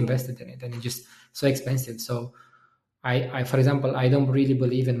so invested in it and it's just so expensive. So I for example, I don't really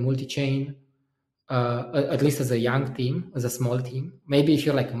believe in multi-chain, at least as a young team, as a small team. Maybe if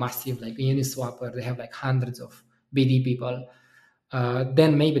you're like massive, like Uniswap, where they have like hundreds of BD people,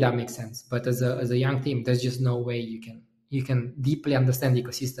 then maybe that makes sense. But as a young team, there's just no way you can deeply understand the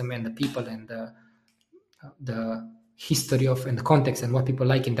ecosystem and the people and the history of and the context and what people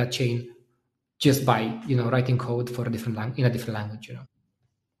like in that chain just by writing code for a different in a different language.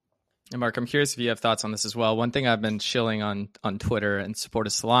 And Mark, I'm curious if you have thoughts on this as well. One thing I've been shilling on Twitter in support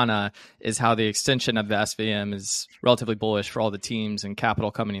of Solana is how the extension of the SVM is relatively bullish for all the teams and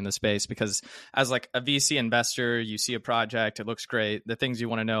capital coming in the space, because as like a VC investor, you see a project, it looks great. The things you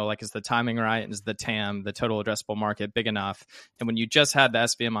want to know, like, is the timing right? Is the TAM, the total addressable market, big enough? And when you just had the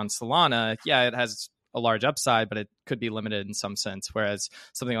SVM on Solana, yeah, it has a large upside, but it could be limited in some sense. Whereas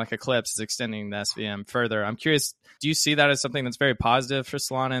something like Eclipse is extending the SVM further. I'm curious, do you see that as something that's very positive for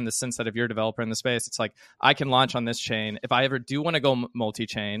Solana in the sense that if you're a developer in the space, it's like, I can launch on this chain. If I ever do want to go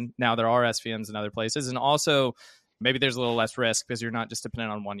multi-chain, now there are SVMs in other places. And also maybe there's a little less risk because you're not just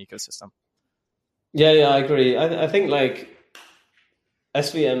dependent on one ecosystem. Yeah, I agree. I think like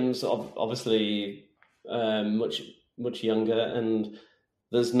SVMs are obviously much younger, and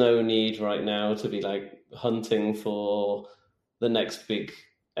there's no need right now to be like hunting for the next big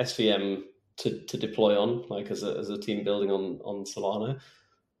SVM to deploy on, like as a team building on Solana.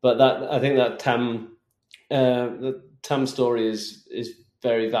 But that, I think that the TAM story is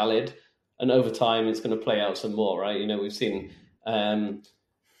very valid, and over time it's going to play out some more, right? We've seen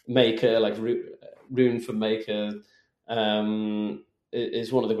Maker, like Rune from Maker,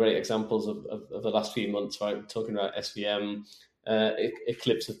 is one of the great examples of the last few months, right? Talking about SVM.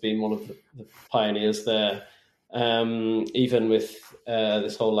 Eclipse have been one of the pioneers there, even with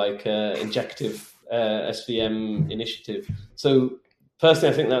this whole like injective SVM initiative. So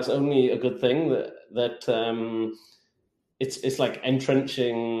personally, I think that's only a good thing, that it's like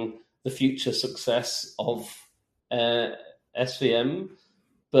entrenching the future success of SVM.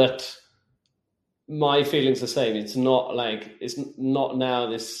 But my feelings are the same. It's not now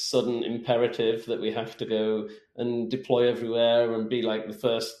this sudden imperative that we have to go and deploy everywhere and be like the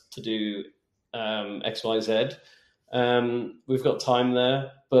first to do X, Y, Z. We've got time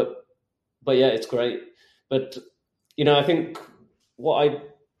there, but yeah, it's great. But I think what I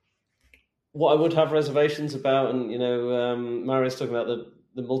would have reservations about, and Marius talking about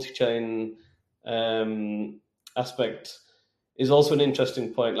the multi-chain aspect, is also an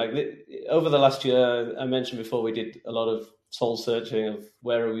interesting point. Like over the last year, I mentioned before, we did a lot of soul searching of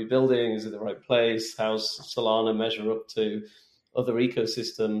where are we building? Is it the right place? How's Solana measure up to other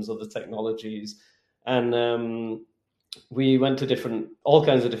ecosystems, other technologies? And we went to all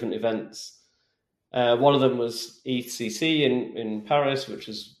kinds of different events. One of them was ETHCC in Paris, which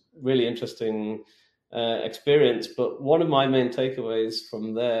was really interesting experience. But one of my main takeaways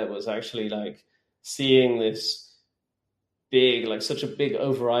from there was actually like seeing this such a big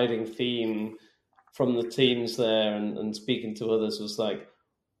overriding theme from the teams there, and speaking to others, was like,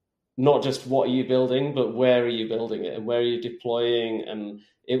 not just what are you building, but where are you building it and where are you deploying? And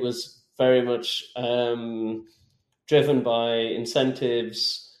it was very much driven by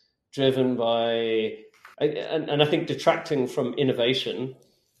incentives, driven by, and I think detracting from innovation.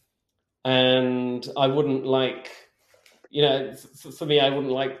 And I wouldn't like, for me, I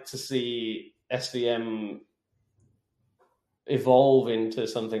wouldn't like to see SVM evolve into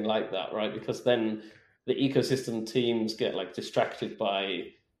something like that, right? Because then the ecosystem teams get like distracted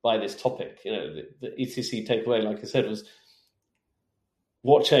by this topic. You know, the ETC takeaway, like I said, was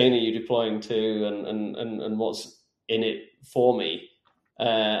what chain are you deploying to, and what's in it for me,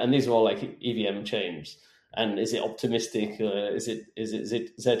 and these are all like EVM chains. And is it optimistic? Is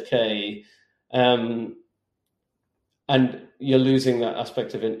it ZK? And you're losing that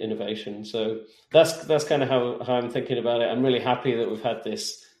aspect of innovation. So that's kind of how I'm thinking about it. I'm really happy that we've had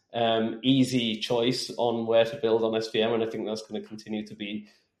this easy choice on where to build on SVM, and I think that's going to continue to be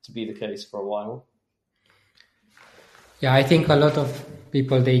the case for a while. Yeah, I think a lot of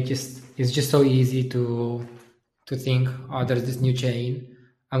people, it's just so easy to think, oh, there's this new chain,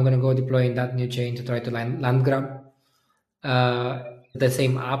 I'm going to go deploy in that new chain to try to land grab the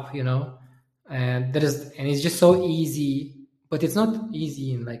same app, you know. And it's just so easy, but it's not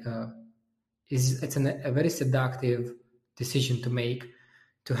easy in like it's a very seductive decision to make,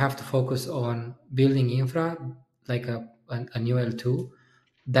 to have to focus on building infra like a new L2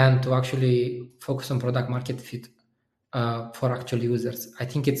 than to actually focus on product market fit for actual users. I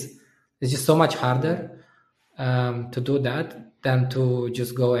think it's just so much harder to do that than to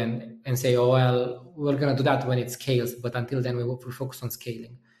just go and say, oh, well, we're going to do that when it scales, but until then we will focus on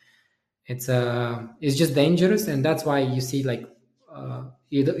scaling. It's just dangerous, and that's why you see like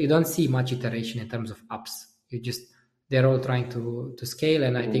you don't see much iteration in terms of apps. They're all trying to scale,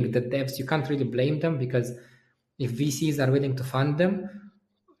 and I think the devs, you can't really blame them, because if VCs are willing to fund them,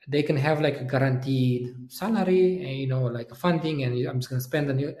 they can have like a guaranteed salary, and, you know, like a funding, and I'm just going to spend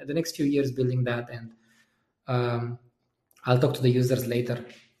the next few years building that, and I'll talk to the users later.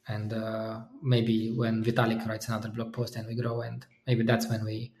 And maybe when Vitalik writes another blog post and we grow, and maybe that's when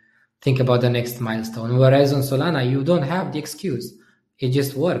we think about the next milestone. Whereas on Solana, you don't have the excuse. It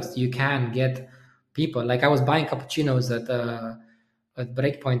just works. You can get people. Like I was buying cappuccinos at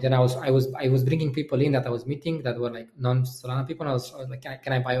Breakpoint, and I was bringing people in that I was meeting that were like non-Solana people. And I was like,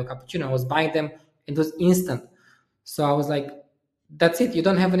 can I buy a cappuccino? I was buying them. It was instant. So I was like, that's it. You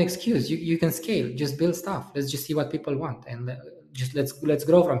don't have an excuse. You can scale. Just build stuff. Let's just see what people want, and just let's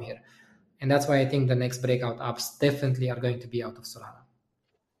grow from here. And that's why I think the next breakout apps definitely are going to be out of Solana.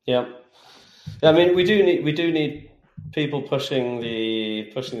 Yeah, I mean, we do need people pushing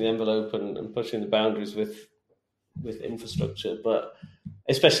the envelope and pushing the boundaries with infrastructure, but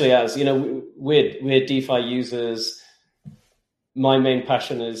especially as you know, we're DeFi users. My main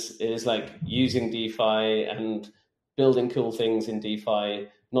passion is like using DeFi and building cool things in DeFi,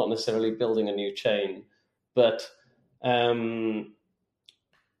 not necessarily building a new chain. But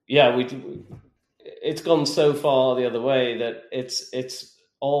it's gone so far the other way that it's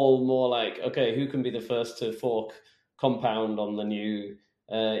all more like, okay, who can be the first to fork Compound on the new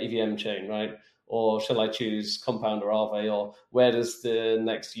EVM chain, right? Or shall I choose Compound or Aave? Or where does the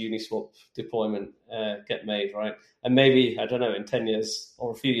next Uniswap deployment get made, right? And maybe, I don't know, in 10 years or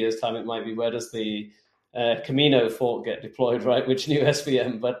a few years' time, it might be, where does the Kamino fork get deployed, right? Which new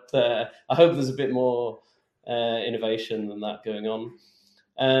SVM? But I hope there's a bit more innovation than that going on.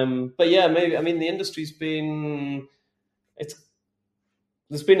 But yeah, maybe, I mean, the industry's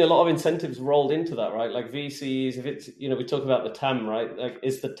there's been a lot of incentives rolled into that, right? Like VCs, if it's, you know, we talk about the TAM, right? Like,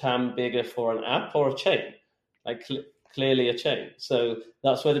 is the TAM bigger for an app or a chain? Like clearly a chain. So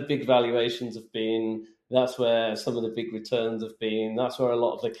that's where the big valuations have been. That's where some of the big returns have been. That's where a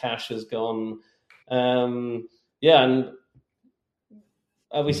lot of the cash has gone. And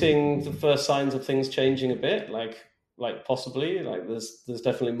are we seeing the first signs of things changing a bit? Like possibly, like there's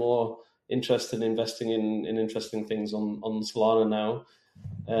definitely more interest in investing in interesting things on Solana now.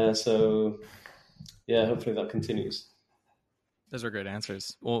 So yeah, hopefully that continues. Those were great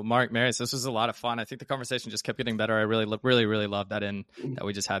answers. Well, Mark, Marius, this was a lot of fun. I think the conversation just kept getting better. I really loved that that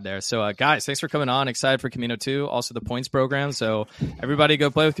we just had there. So guys, thanks for coming on. Excited for Kamino 2, also the points program. So everybody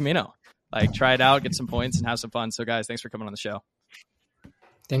go play with Kamino. Like, try it out, get some points, and have some fun. So guys, thanks for coming on the show.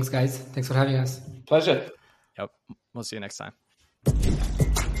 Thanks, guys. Thanks for having us. Pleasure. Yep. We'll see you next time.